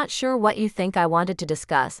 I'm not sure what you think I wanted to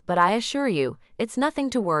discuss, but I assure you, it's nothing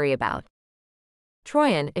to worry about.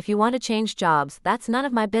 Troian, if you want to change jobs, that's none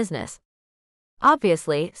of my business.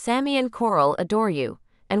 Obviously, Sammy and Coral adore you,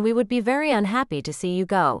 and we would be very unhappy to see you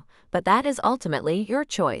go, but that is ultimately your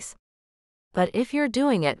choice. But if you're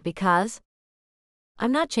doing it because..."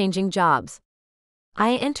 "I'm not changing jobs,"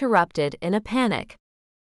 I interrupted in a panic.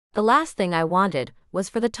 The last thing I wanted was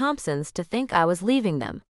for the Thompsons to think I was leaving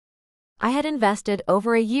them. I had invested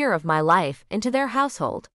over a year of my life into their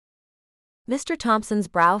household. Mr. Thompson's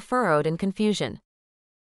brow furrowed in confusion.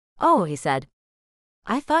 "Oh," he said.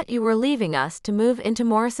 "I thought you were leaving us to move into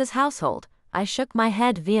Morris's household." I shook my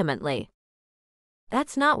head vehemently.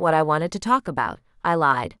 That's not what I wanted to talk about, I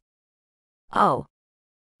lied. Oh.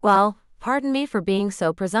 Well, pardon me for being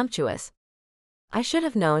so presumptuous. I should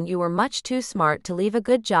have known you were much too smart to leave a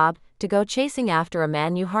good job to go chasing after a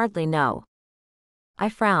man you hardly know. I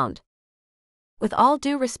frowned. With all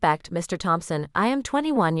due respect, Mr. Thompson, I am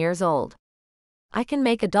 21 years old. I can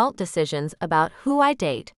make adult decisions about who I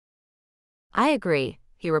date. I agree,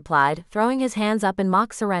 he replied, throwing his hands up in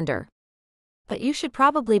mock surrender. But you should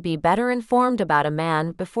probably be better informed about a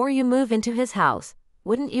man before you move into his house,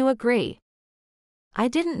 wouldn't you agree? I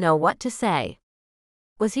didn't know what to say.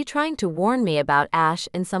 Was he trying to warn me about Ash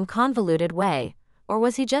in some convoluted way, or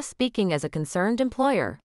was he just speaking as a concerned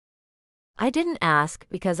employer? I didn't ask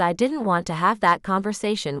because I didn't want to have that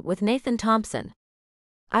conversation with Nathan Thompson.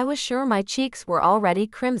 I was sure my cheeks were already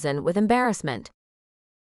crimson with embarrassment.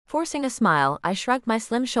 Forcing a smile, I shrugged my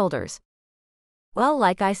slim shoulders. Well,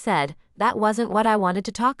 like I said, that wasn't what I wanted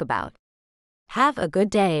to talk about. Have a good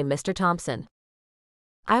day, Mr. Thompson.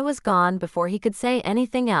 I was gone before he could say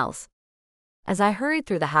anything else. As I hurried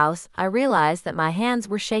through the house, I realized that my hands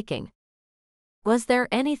were shaking. Was there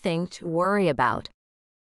anything to worry about?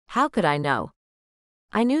 How could I know?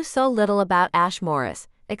 I knew so little about Ash Morris,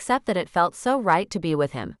 except that it felt so right to be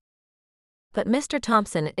with him. But Mr.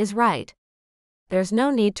 Thompson is right. There's no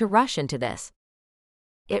need to rush into this.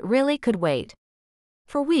 It really could wait.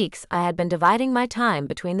 For weeks, I had been dividing my time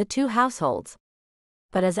between the two households.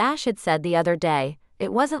 But as Ash had said the other day,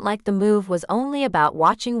 it wasn't like the move was only about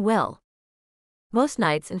watching Will. Most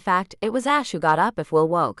nights, in fact, it was Ash who got up if Will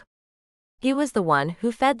woke. He was the one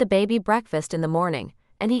who fed the baby breakfast in the morning,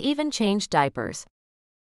 and he even changed diapers.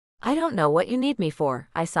 I don't know what you need me for,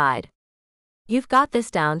 I sighed. You've got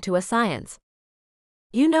this down to a science.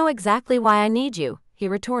 You know exactly why I need you, he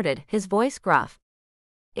retorted, his voice gruff.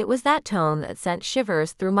 It was that tone that sent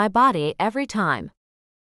shivers through my body every time.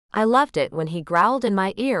 I loved it when he growled in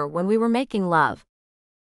my ear when we were making love.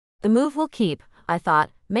 The move will keep, I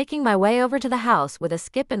thought, making my way over to the house with a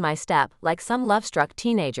skip in my step like some love-struck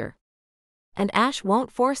teenager. And Ash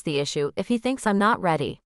won't force the issue if he thinks I'm not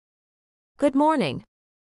ready. Good morning,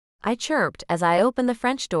 I chirped as I opened the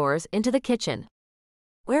French doors into the kitchen.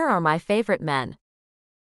 Where are my favorite men?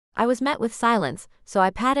 I was met with silence, so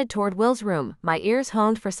I padded toward Will's room, my ears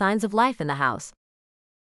honed for signs of life in the house.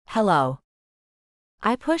 Hello.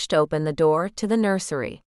 I pushed open the door to the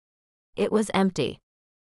nursery. It was empty.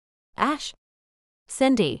 Ash?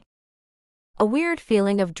 Cindy. A weird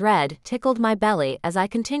feeling of dread tickled my belly as I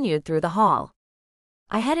continued through the hall.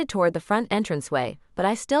 I headed toward the front entranceway, but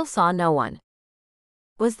I still saw no one.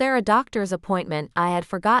 Was there a doctor's appointment I had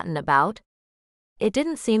forgotten about? It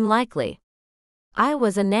didn't seem likely. I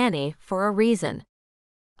was a nanny for a reason.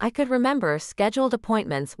 I could remember scheduled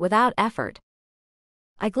appointments without effort.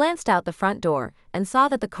 I glanced out the front door and saw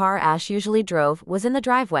that the car Ash usually drove was in the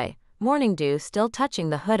driveway, morning dew still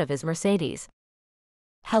touching the hood of his Mercedes.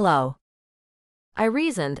 Hello. I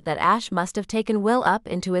reasoned that Ash must have taken Will up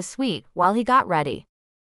into his suite while he got ready.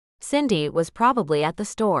 Cindy was probably at the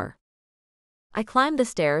store. I climbed the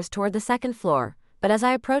stairs toward the second floor, but as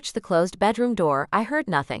I approached the closed bedroom door, I heard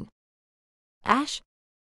nothing. Ash?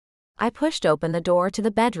 I pushed open the door to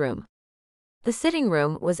the bedroom. The sitting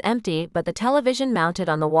room was empty, but the television mounted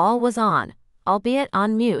on the wall was on, albeit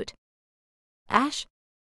on mute. Ash?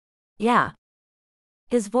 Yeah.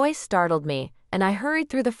 His voice startled me, and I hurried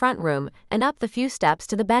through the front room and up the few steps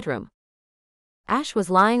to the bedroom. Ash was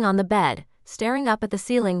lying on the bed, staring up at the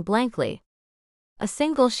ceiling blankly. A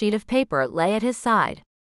single sheet of paper lay at his side.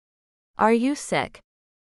 Are you sick?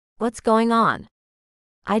 What's going on?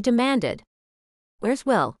 I demanded. Where's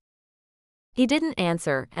Will? He didn't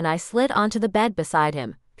answer, and I slid onto the bed beside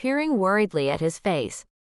him, peering worriedly at his face.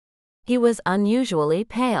 He was unusually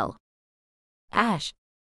pale. Ash.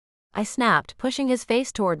 I snapped, pushing his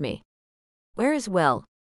face toward me. Where is Will?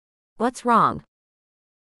 What's wrong?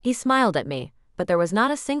 He smiled at me, but there was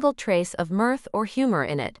not a single trace of mirth or humor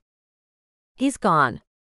in it. He's gone.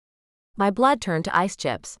 My blood turned to ice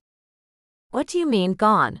chips. What do you mean,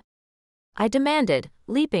 gone? I demanded,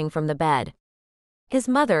 leaping from the bed. His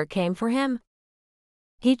mother came for him?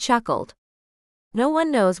 He chuckled. No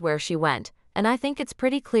one knows where she went, and I think it's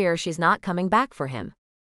pretty clear she's not coming back for him.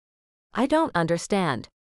 I don't understand.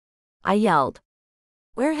 I yelled.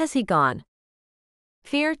 Where has he gone?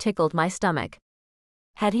 Fear tickled my stomach.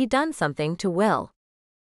 Had he done something to Will?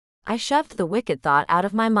 I shoved the wicked thought out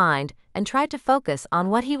of my mind and tried to focus on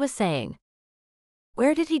what he was saying.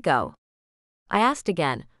 Where did he go? I asked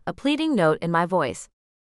again, a pleading note in my voice.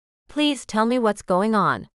 Please tell me what's going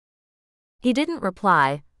on. He didn't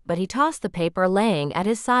reply, but he tossed the paper laying at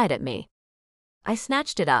his side at me. I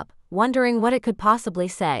snatched it up, wondering what it could possibly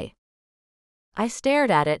say. I stared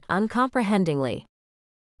at it uncomprehendingly.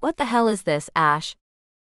 What the hell is this, Ash?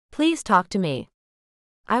 Please talk to me.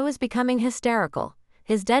 I was becoming hysterical,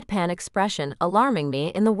 his deadpan expression alarming me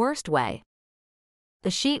in the worst way.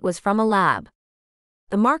 The sheet was from a lab.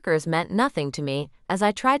 The markers meant nothing to me as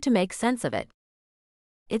I tried to make sense of it.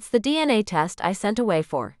 It's the DNA test I sent away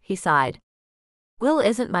for, he sighed. Will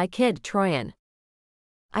isn't my kid, Troian.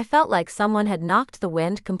 I felt like someone had knocked the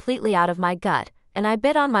wind completely out of my gut, and I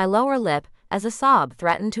bit on my lower lip as a sob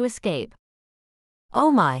threatened to escape.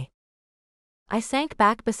 Oh my. I sank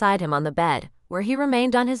back beside him on the bed, where he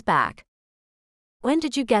remained on his back. When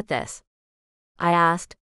did you get this? I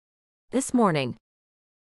asked. This morning.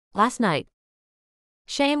 Last night.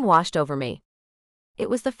 Shame washed over me. It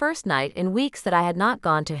was the first night in weeks that I had not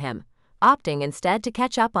gone to him, opting instead to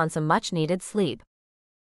catch up on some much-needed sleep.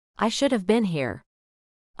 I should have been here.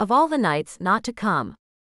 Of all the nights not to come.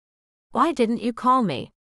 Why didn't you call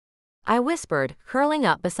me? I whispered, curling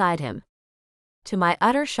up beside him. To my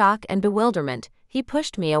utter shock and bewilderment, he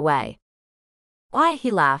pushed me away. Why,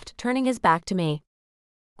 he laughed, turning his back to me.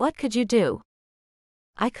 What could you do?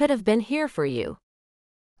 I could have been here for you.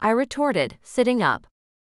 I retorted, sitting up.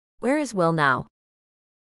 Where is Will now?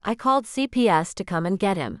 I called CPS to come and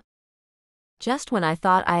get him. Just when I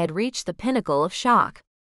thought I had reached the pinnacle of shock.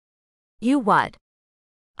 You what?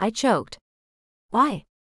 I choked. Why?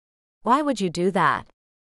 Why would you do that?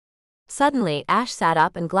 Suddenly, Ash sat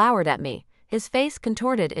up and glowered at me, his face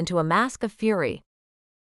contorted into a mask of fury.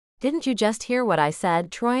 Didn't you just hear what I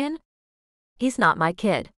said, Troian? He's not my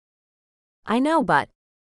kid. I know, but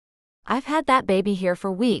I've had that baby here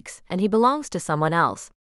for weeks, and he belongs to someone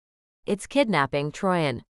else. It's kidnapping,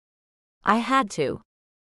 Troian. I had to.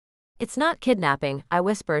 It's not kidnapping, I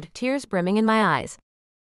whispered, tears brimming in my eyes.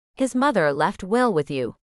 His mother left Will with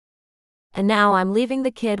you. And now I'm leaving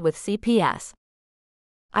the kid with CPS.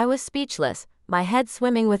 I was speechless, my head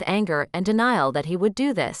swimming with anger and denial that he would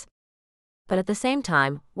do this. But at the same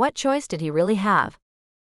time, what choice did he really have?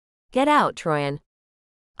 Get out, Troian.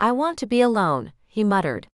 I want to be alone, he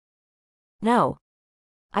muttered. No.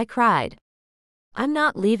 I cried. I'm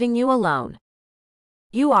not leaving you alone.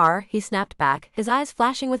 You are, he snapped back, his eyes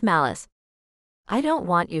flashing with malice. I don't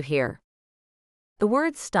want you here. The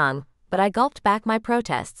words stung, but I gulped back my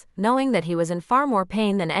protests, knowing that he was in far more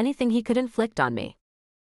pain than anything he could inflict on me.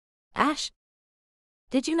 Ash?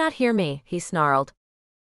 Did you not hear me? He snarled.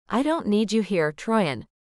 I don't need you here, Troian.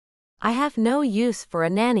 I have no use for a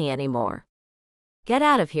nanny anymore. Get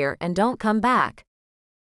out of here and don't come back.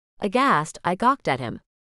 Aghast, I gawked at him.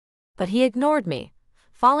 But he ignored me,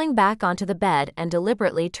 falling back onto the bed and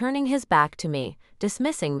deliberately turning his back to me,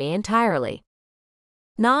 dismissing me entirely.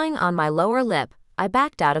 Gnawing on my lower lip, I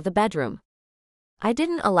backed out of the bedroom. I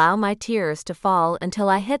didn't allow my tears to fall until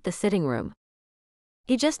I hit the sitting room.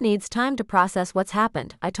 He just needs time to process what's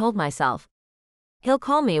happened, I told myself. He'll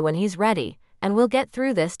call me when he's ready, and we'll get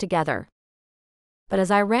through this together. But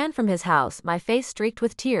as I ran from his house, my face streaked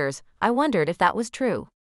with tears, I wondered if that was true.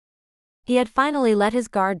 He had finally let his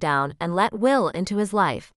guard down and let Will into his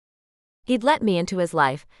life. He'd let me into his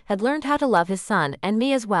life, had learned how to love his son and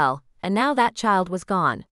me as well, and now that child was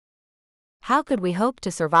gone. How could we hope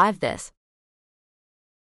to survive this?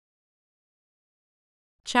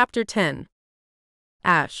 Chapter 10.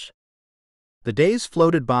 Ash. The days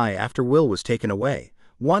floated by after Will was taken away,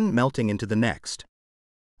 one melting into the next.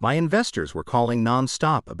 My investors were calling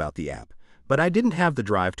non-stop about the app, but I didn't have the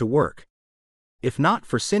drive to work. If not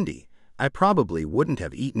for Cindy, I probably wouldn't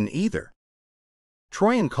have eaten either.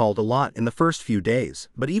 Troian called a lot in the first few days,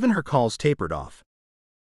 but even her calls tapered off.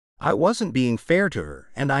 I wasn't being fair to her,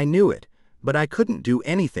 and I knew it, but I couldn't do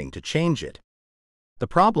anything to change it. The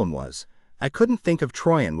problem was, I couldn't think of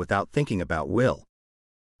Troian without thinking about Will.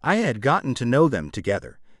 I had gotten to know them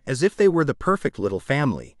together, as if they were the perfect little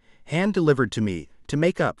family, hand-delivered to me to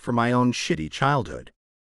make up for my own shitty childhood.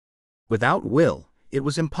 Without Will, it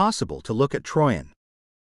was impossible to look at Troian.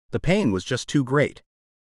 The pain was just too great.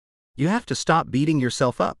 You have to stop beating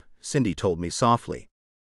yourself up, Cindy told me softly.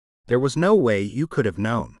 There was no way you could have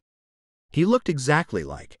known. He looked exactly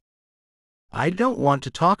like. I don't want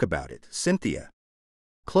to talk about it, Cynthia.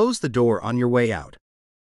 Close the door on your way out.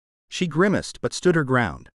 She grimaced but stood her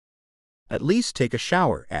ground. At least take a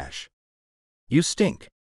shower, Ash. You stink.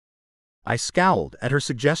 I scowled at her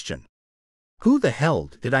suggestion. Who the hell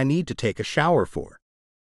did I need to take a shower for?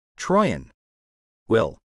 Troian.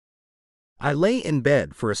 Will. I lay in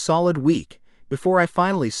bed for a solid week before I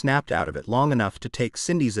finally snapped out of it long enough to take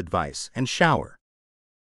Cindy's advice and shower.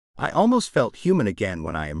 I almost felt human again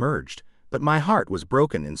when I emerged, but my heart was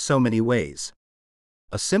broken in so many ways.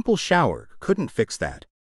 A simple shower couldn't fix that.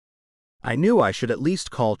 I knew I should at least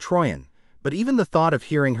call Troian, but even the thought of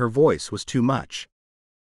hearing her voice was too much.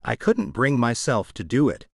 I couldn't bring myself to do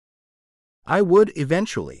it. I would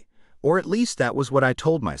eventually, or at least that was what I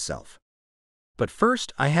told myself. But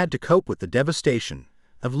first I had to cope with the devastation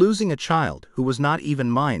of losing a child who was not even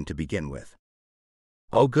mine to begin with.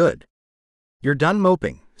 "Oh good. You're done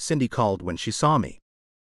moping," Cindy called when she saw me.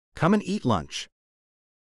 "Come and eat lunch."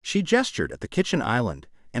 She gestured at the kitchen island,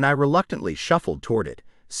 and I reluctantly shuffled toward it,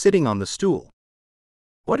 sitting on the stool.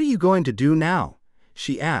 "What are you going to do now?"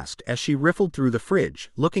 she asked as she riffled through the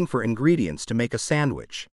fridge, looking for ingredients to make a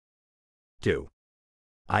sandwich. "Do?"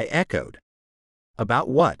 I echoed. "About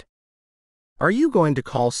what?" "Are you going to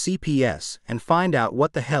call CPS and find out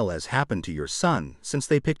what the hell has happened to your son since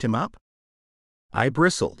they picked him up?" I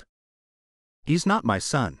bristled. "He's not my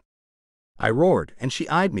son," I roared, and she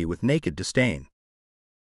eyed me with naked disdain.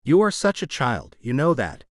 "You are such a child, you know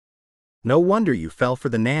that. No wonder you fell for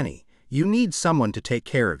the nanny. You need someone to take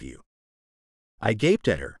care of you." I gaped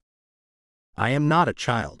at her. "I am not a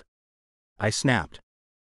child," I snapped.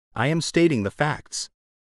 "I am stating the facts.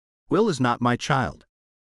 Will is not my child."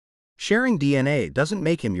 "Sharing DNA doesn't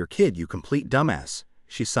make him your kid, you complete dumbass,"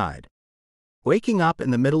 she sighed. "Waking up in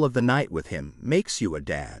the middle of the night with him makes you a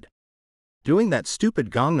dad. Doing that stupid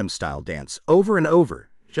Gangnam Style dance over and over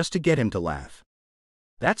just to get him to laugh.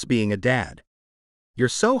 That's being a dad. You're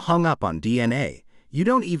so hung up on DNA, you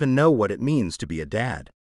don't even know what it means to be a dad.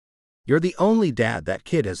 You're the only dad that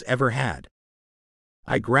kid has ever had."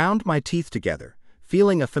 I ground my teeth together,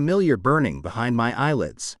 feeling a familiar burning behind my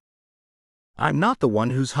eyelids. I'm not the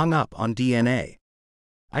one who's hung up on DNA.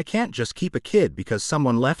 I can't just keep a kid because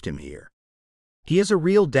someone left him here. He is a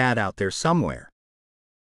real dad out there somewhere.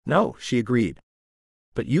 "No," she agreed.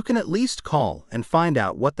 "But you can at least call and find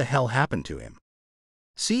out what the hell happened to him.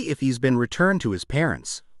 See if he's been returned to his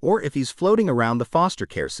parents, or if he's floating around the foster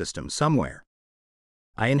care system somewhere."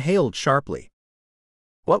 I inhaled sharply.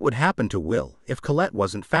 What would happen to Will if Colette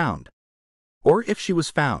wasn't found? Or if she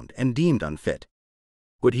was found and deemed unfit?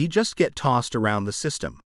 Would he just get tossed around the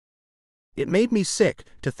system? It made me sick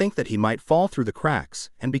to think that he might fall through the cracks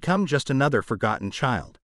and become just another forgotten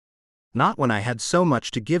child. Not when I had so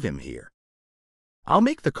much to give him here. "I'll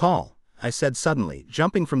make the call," I said suddenly,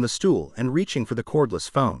 jumping from the stool and reaching for the cordless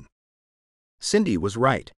phone. Cindy was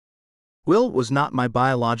right. Will was not my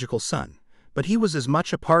biological son, but he was as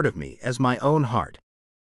much a part of me as my own heart.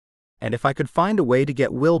 And if I could find a way to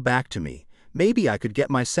get Will back to me, maybe I could get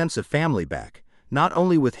my sense of family back, not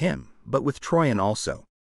only with him, but with Troian also.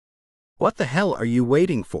 "What the hell are you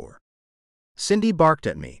waiting for?" Cindy barked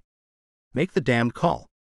at me. "Make the damned call."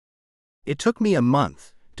 It took me a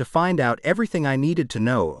month to find out everything I needed to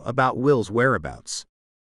know about Will's whereabouts.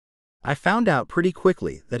 I found out pretty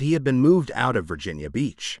quickly that he had been moved out of Virginia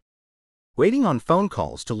Beach. Waiting on phone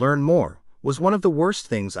calls to learn more was one of the worst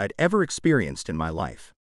things I'd ever experienced in my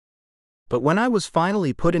life. But when I was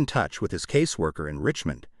finally put in touch with his caseworker in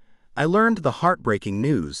Richmond, I learned the heartbreaking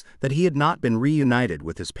news that he had not been reunited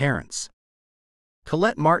with his parents.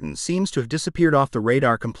 Colette Martin seems to have disappeared off the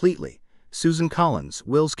radar completely, Susan Collins,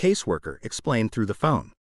 Will's caseworker, explained through the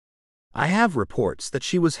phone. "I have reports that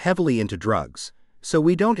she was heavily into drugs, so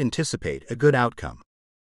we don't anticipate a good outcome.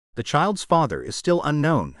 The child's father is still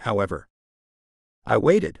unknown, however." I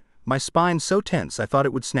waited, my spine so tense I thought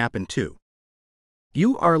it would snap in two.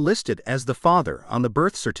 "You are listed as the father on the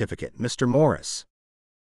birth certificate, Mr. Morris."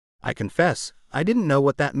 I confess, I didn't know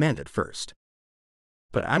what that meant at first.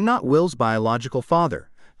 "But I'm not Will's biological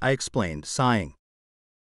father," I explained, sighing.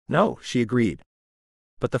 "No," she agreed.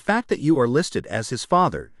 "But the fact that you are listed as his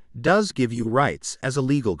father does give you rights as a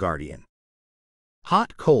legal guardian."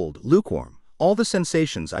 Hot, cold, lukewarm, all the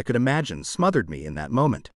sensations I could imagine smothered me in that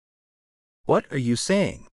moment. "What are you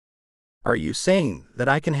saying? Are you saying that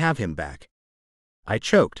I can have him back?" I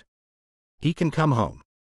choked. "He can come home.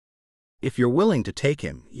 If you're willing to take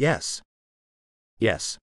him, yes."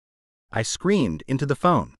 "Yes." I screamed into the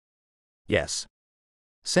phone. "Yes.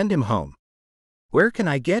 Send him home." "Where can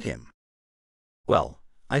I get him?" "Well,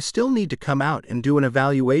 I still need to come out and do an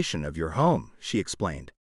evaluation of your home," she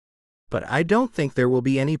explained. "But I don't think there will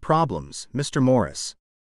be any problems, Mr. Morris."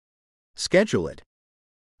 "Schedule it.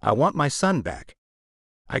 I want my son back,"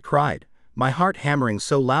 I cried, my heart hammering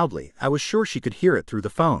so loudly I was sure she could hear it through the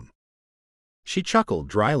phone. She chuckled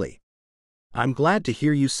dryly. "I'm glad to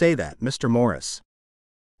hear you say that, Mr. Morris.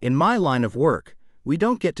 In my line of work, we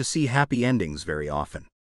don't get to see happy endings very often."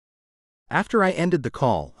 After I ended the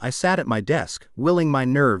call, I sat at my desk, willing my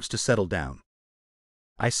nerves to settle down.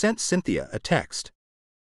 I sent Cynthia a text.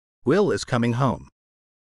 "Will is coming home."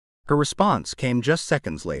 Her response came just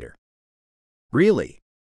seconds later. "Really?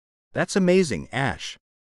 That's amazing, Ash.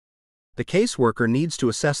 The caseworker needs to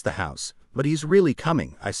assess the house, but he's really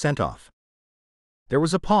coming, I sent off. There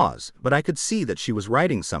was a pause, but I could see that she was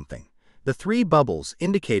writing something, the 3 bubbles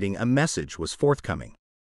indicating a message was forthcoming.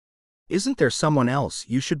 Isn't there someone else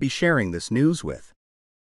you should be sharing this news with?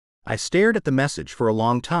 I stared at the message for a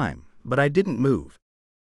long time, but I didn't move.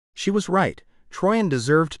 She was right, Troian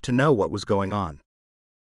deserved to know what was going on.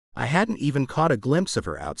 I hadn't even caught a glimpse of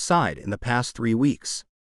her outside in the past 3 weeks.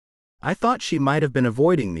 I thought she might have been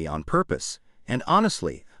avoiding me on purpose, and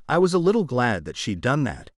honestly, I was a little glad that she'd done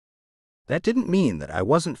that. That didn't mean that I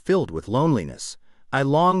wasn't filled with loneliness. I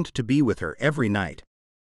longed to be with her every night.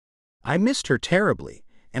 I missed her terribly,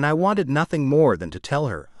 and I wanted nothing more than to tell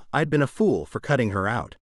her I'd been a fool for cutting her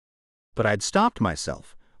out. But I'd stopped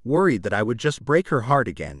myself, worried that I would just break her heart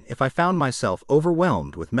again if I found myself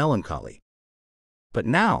overwhelmed with melancholy. But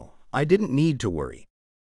now, I didn't need to worry.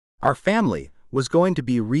 Our family was going to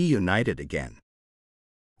be reunited again.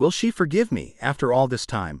 Will she forgive me after all this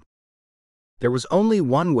time? There was only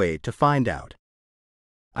one way to find out.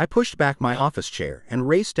 I pushed back my office chair and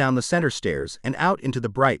raced down the center stairs and out into the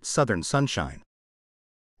bright southern sunshine.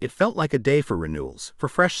 It felt like a day for renewals, for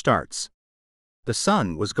fresh starts. The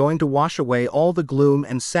sun was going to wash away all the gloom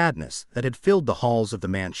and sadness that had filled the halls of the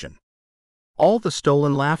mansion. All the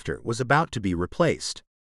stolen laughter was about to be replaced.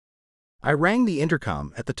 I rang the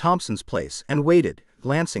intercom at the Thompsons' place and waited,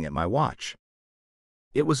 glancing at my watch.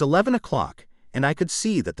 It was 11 o'clock, and I could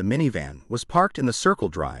see that the minivan was parked in the circle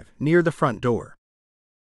drive near the front door.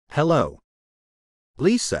 Hello.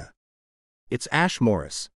 Lisa. It's Ash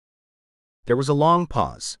Morris. There was a long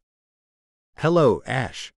pause. Hello,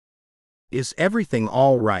 Ash. Is everything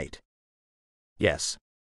all right? Yes.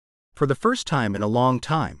 For the first time in a long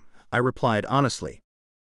time, I replied honestly.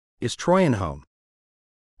 Is Troian home?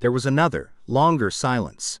 There was another, longer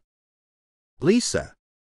silence. Lisa.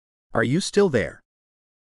 Are you still there?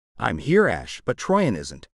 I'm here, Ash, but Troian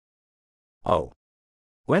isn't. Oh.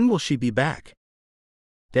 When will she be back?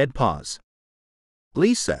 Dead pause.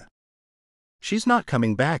 Lisa. She's not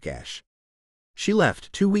coming back, Ash. She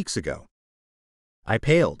left 2 weeks ago. I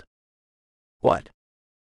paled. What?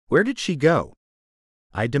 Where did she go?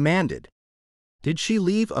 I demanded. Did she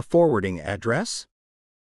leave a forwarding address?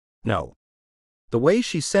 No. The way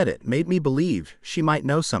she said it made me believe she might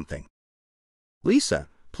know something. Lisa,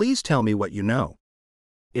 please tell me what you know.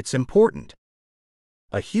 It's important.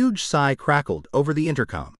 A huge sigh crackled over the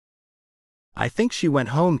intercom. I think she went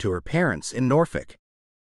home to her parents in Norfolk.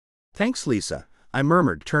 Thanks, Lisa, I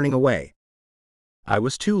murmured, turning away. I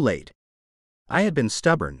was too late. I had been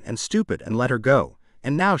stubborn and stupid and let her go,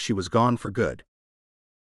 and now she was gone for good.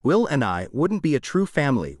 Will and I wouldn't be a true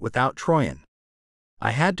family without Troian.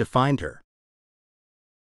 I had to find her.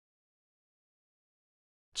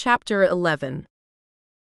 Chapter 11.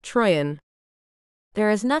 Troian. There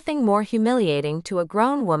is nothing more humiliating to a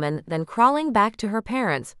grown woman than crawling back to her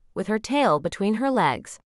parents with her tail between her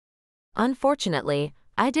legs. Unfortunately,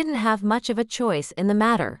 I didn't have much of a choice in the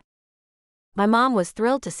matter. My mom was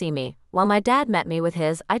thrilled to see me, while my dad met me with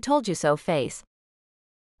his "I told you so" face.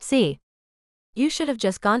 See? You should have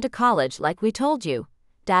just gone to college like we told you,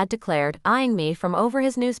 Dad declared, eyeing me from over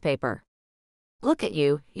his newspaper. Look at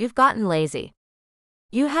you, you've gotten lazy.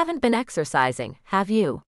 You haven't been exercising, have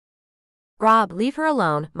you? Rob, leave her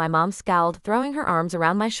alone, my mom scowled, throwing her arms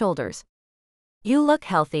around my shoulders. You look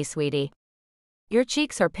healthy, sweetie. Your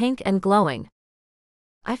cheeks are pink and glowing.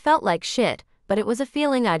 I felt like shit, but it was a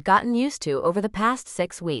feeling I'd gotten used to over the past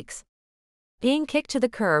 6 weeks. Being kicked to the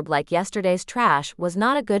curb like yesterday's trash was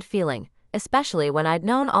not a good feeling, especially when I'd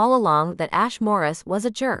known all along that Ash Morris was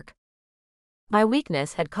a jerk. My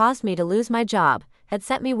weakness had caused me to lose my job, had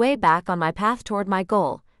set me way back on my path toward my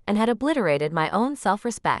goal, and had obliterated my own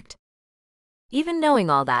self-respect. Even knowing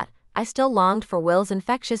all that, I still longed for Will's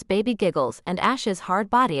infectious baby giggles and Ash's hard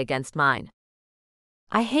body against mine.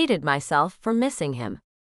 I hated myself for missing him.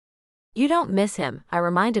 You don't miss him, I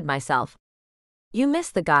reminded myself. You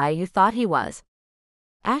miss the guy you thought he was.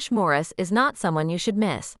 Ash Morris is not someone you should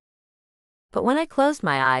miss. But when I closed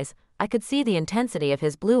my eyes, I could see the intensity of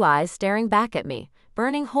his blue eyes staring back at me,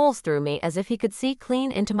 burning holes through me as if he could see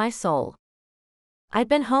clean into my soul. I'd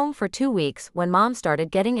been home for 2 weeks when Mom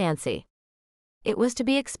started getting antsy. It was to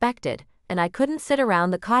be expected, and I couldn't sit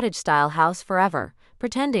around the cottage-style house forever,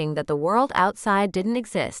 pretending that the world outside didn't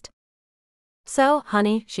exist. So,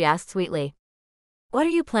 honey, she asked sweetly, what are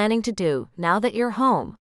you planning to do now that you're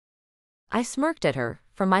home? I smirked at her,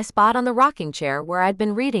 from my spot on the rocking chair where I'd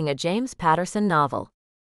been reading a James Patterson novel.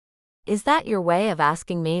 Is that your way of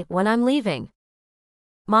asking me when I'm leaving?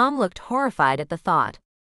 Mom looked horrified at the thought.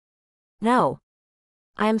 No.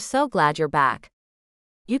 I am so glad you're back.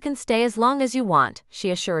 You can stay as long as you want, she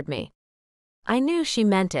assured me. I knew she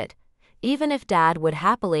meant it. even if Dad would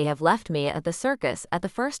happily have left me at the circus at the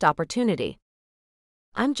first opportunity.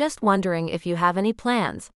 I'm just wondering if you have any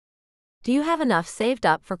plans. Do you have enough saved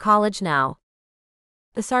up for college now?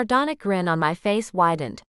 The sardonic grin on my face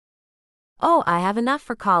widened. Oh, I have enough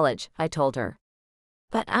for college, I told her.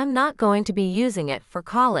 But I'm not going to be using it for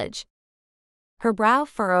college. Her brow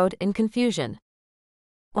furrowed in confusion.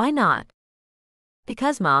 Why not?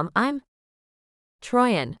 Because, Mom, I'm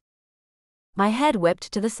Troian. My head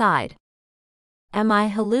whipped to the side. Am I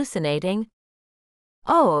hallucinating?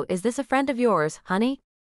 Oh, is this a friend of yours, honey?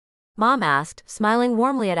 Mom asked, smiling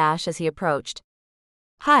warmly at Ash as he approached.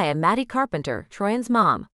 Hi, I'm Maddie Carpenter, Troian's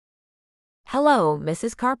mom. Hello,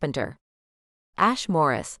 Mrs. Carpenter. Ash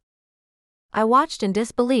Morris. I watched in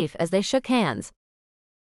disbelief as they shook hands.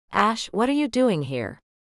 Ash, what are you doing here?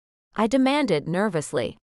 I demanded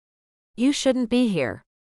nervously. You shouldn't be here.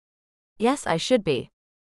 Yes, I should be.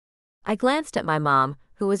 I glanced at my mom,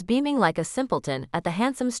 who was beaming like a simpleton at the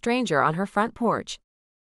handsome stranger on her front porch.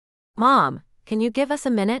 Mom, can you give us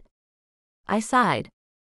a minute? I sighed.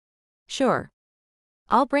 Sure.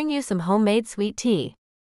 I'll bring you some homemade sweet tea.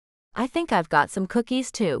 I think I've got some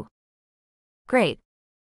cookies too. Great.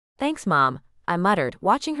 Thanks, Mom, I muttered,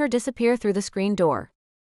 watching her disappear through the screen door.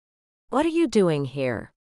 What are you doing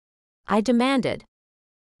here? I demanded.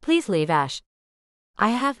 Please leave, Ash. I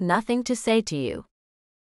have nothing to say to you.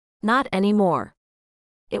 Not anymore.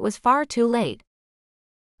 It was far too late.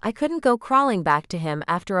 I couldn't go crawling back to him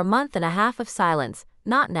after a month and a half of silence,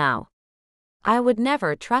 not now. I would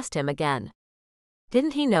never trust him again.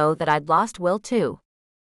 Didn't he know that I'd lost Will too?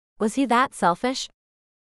 Was he that selfish?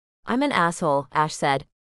 I'm an asshole, Ash said.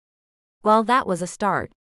 Well, that was a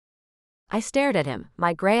start. I stared at him,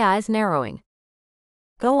 my gray eyes narrowing.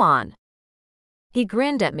 Go on. He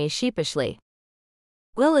grinned at me sheepishly.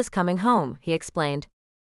 Will is coming home, he explained.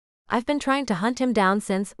 I've been trying to hunt him down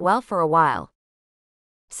since, well, for a while.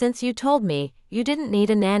 Since you told me you didn't need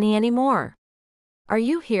a nanny anymore. Are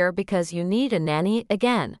you here because you need a nanny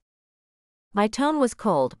again? My tone was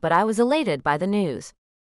cold, but I was elated by the news.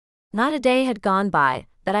 Not a day had gone by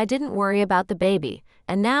that I didn't worry about the baby,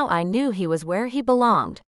 and now I knew he was where he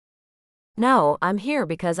belonged. No, I'm here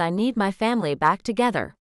because I need my family back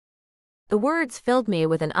together. The words filled me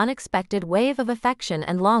with an unexpected wave of affection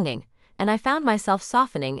and longing, and I found myself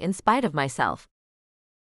softening in spite of myself.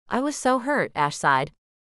 I was so hurt, Ash sighed.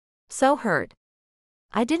 So hurt.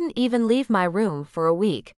 I didn't even leave my room for a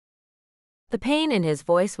week. The pain in his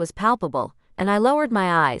voice was palpable, and I lowered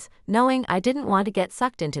my eyes, knowing I didn't want to get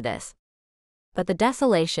sucked into this. But the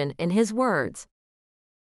desolation in his words.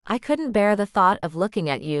 I couldn't bear the thought of looking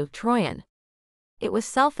at you, Troian. It was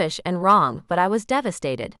selfish and wrong, but I was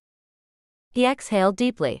devastated. He exhaled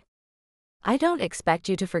deeply. I don't expect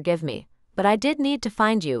you to forgive me, but I did need to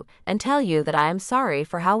find you and tell you that I am sorry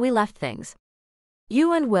for how we left things.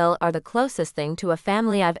 You and Will are the closest thing to a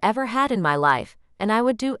family I've ever had in my life, and I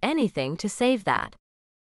would do anything to save that.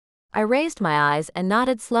 I raised my eyes and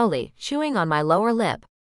nodded slowly, chewing on my lower lip.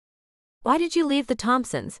 Why did you leave the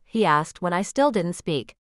Thompsons? He asked when I still didn't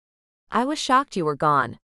speak. I was shocked you were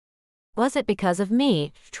gone. Was it because of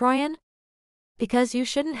me, Troian? Because you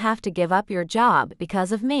shouldn't have to give up your job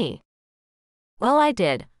because of me. Well, I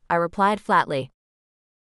did, I replied flatly.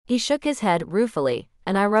 He shook his head ruefully,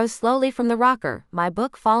 and I rose slowly from the rocker, my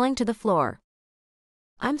book falling to the floor.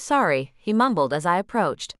 I'm sorry, he mumbled as I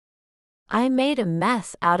approached. I made a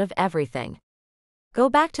mess out of everything. Go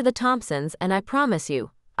back to the Thompsons and I promise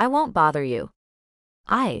you, I won't bother you.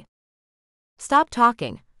 Stop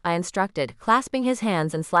talking, I instructed, clasping his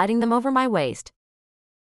hands and sliding them over my waist.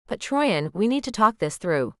 But Troian, we need to talk this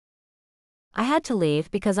through. I had to leave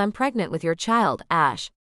because I'm pregnant with your child,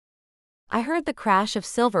 Ash. I heard the crash of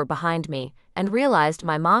silver behind me and realized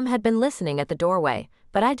my mom had been listening at the doorway,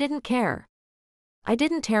 but I didn't care. I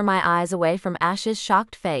didn't tear my eyes away from Ash's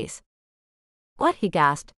shocked face. What? He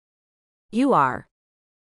gasped. You are.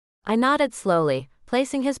 I nodded slowly,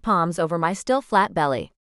 placing his palms over my still flat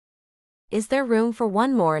belly. Is there room for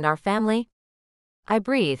one more in our family? I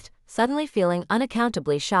breathed, suddenly feeling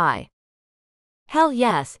unaccountably shy. Hell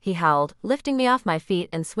yes, he howled, lifting me off my feet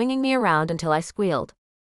and swinging me around until I squealed.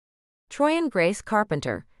 Troian Grace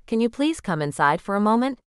Carpenter, can you please come inside for a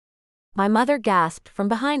moment? My mother gasped from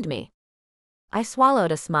behind me. I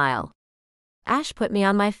swallowed a smile. Ash put me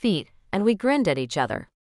on my feet, and we grinned at each other.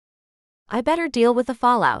 I better deal with the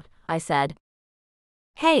fallout, I said.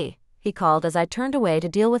 Hey, he called as I turned away to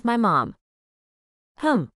deal with my mom.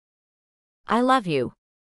 I love you.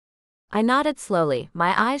 I nodded slowly,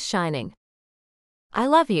 my eyes shining. I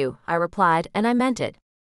love you, I replied, and I meant it.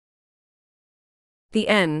 The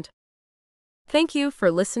end. Thank you for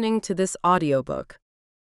listening to this audiobook.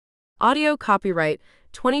 Audio copyright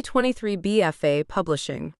 2023 BFA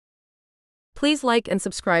Publishing. Please like and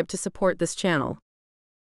subscribe to support this channel.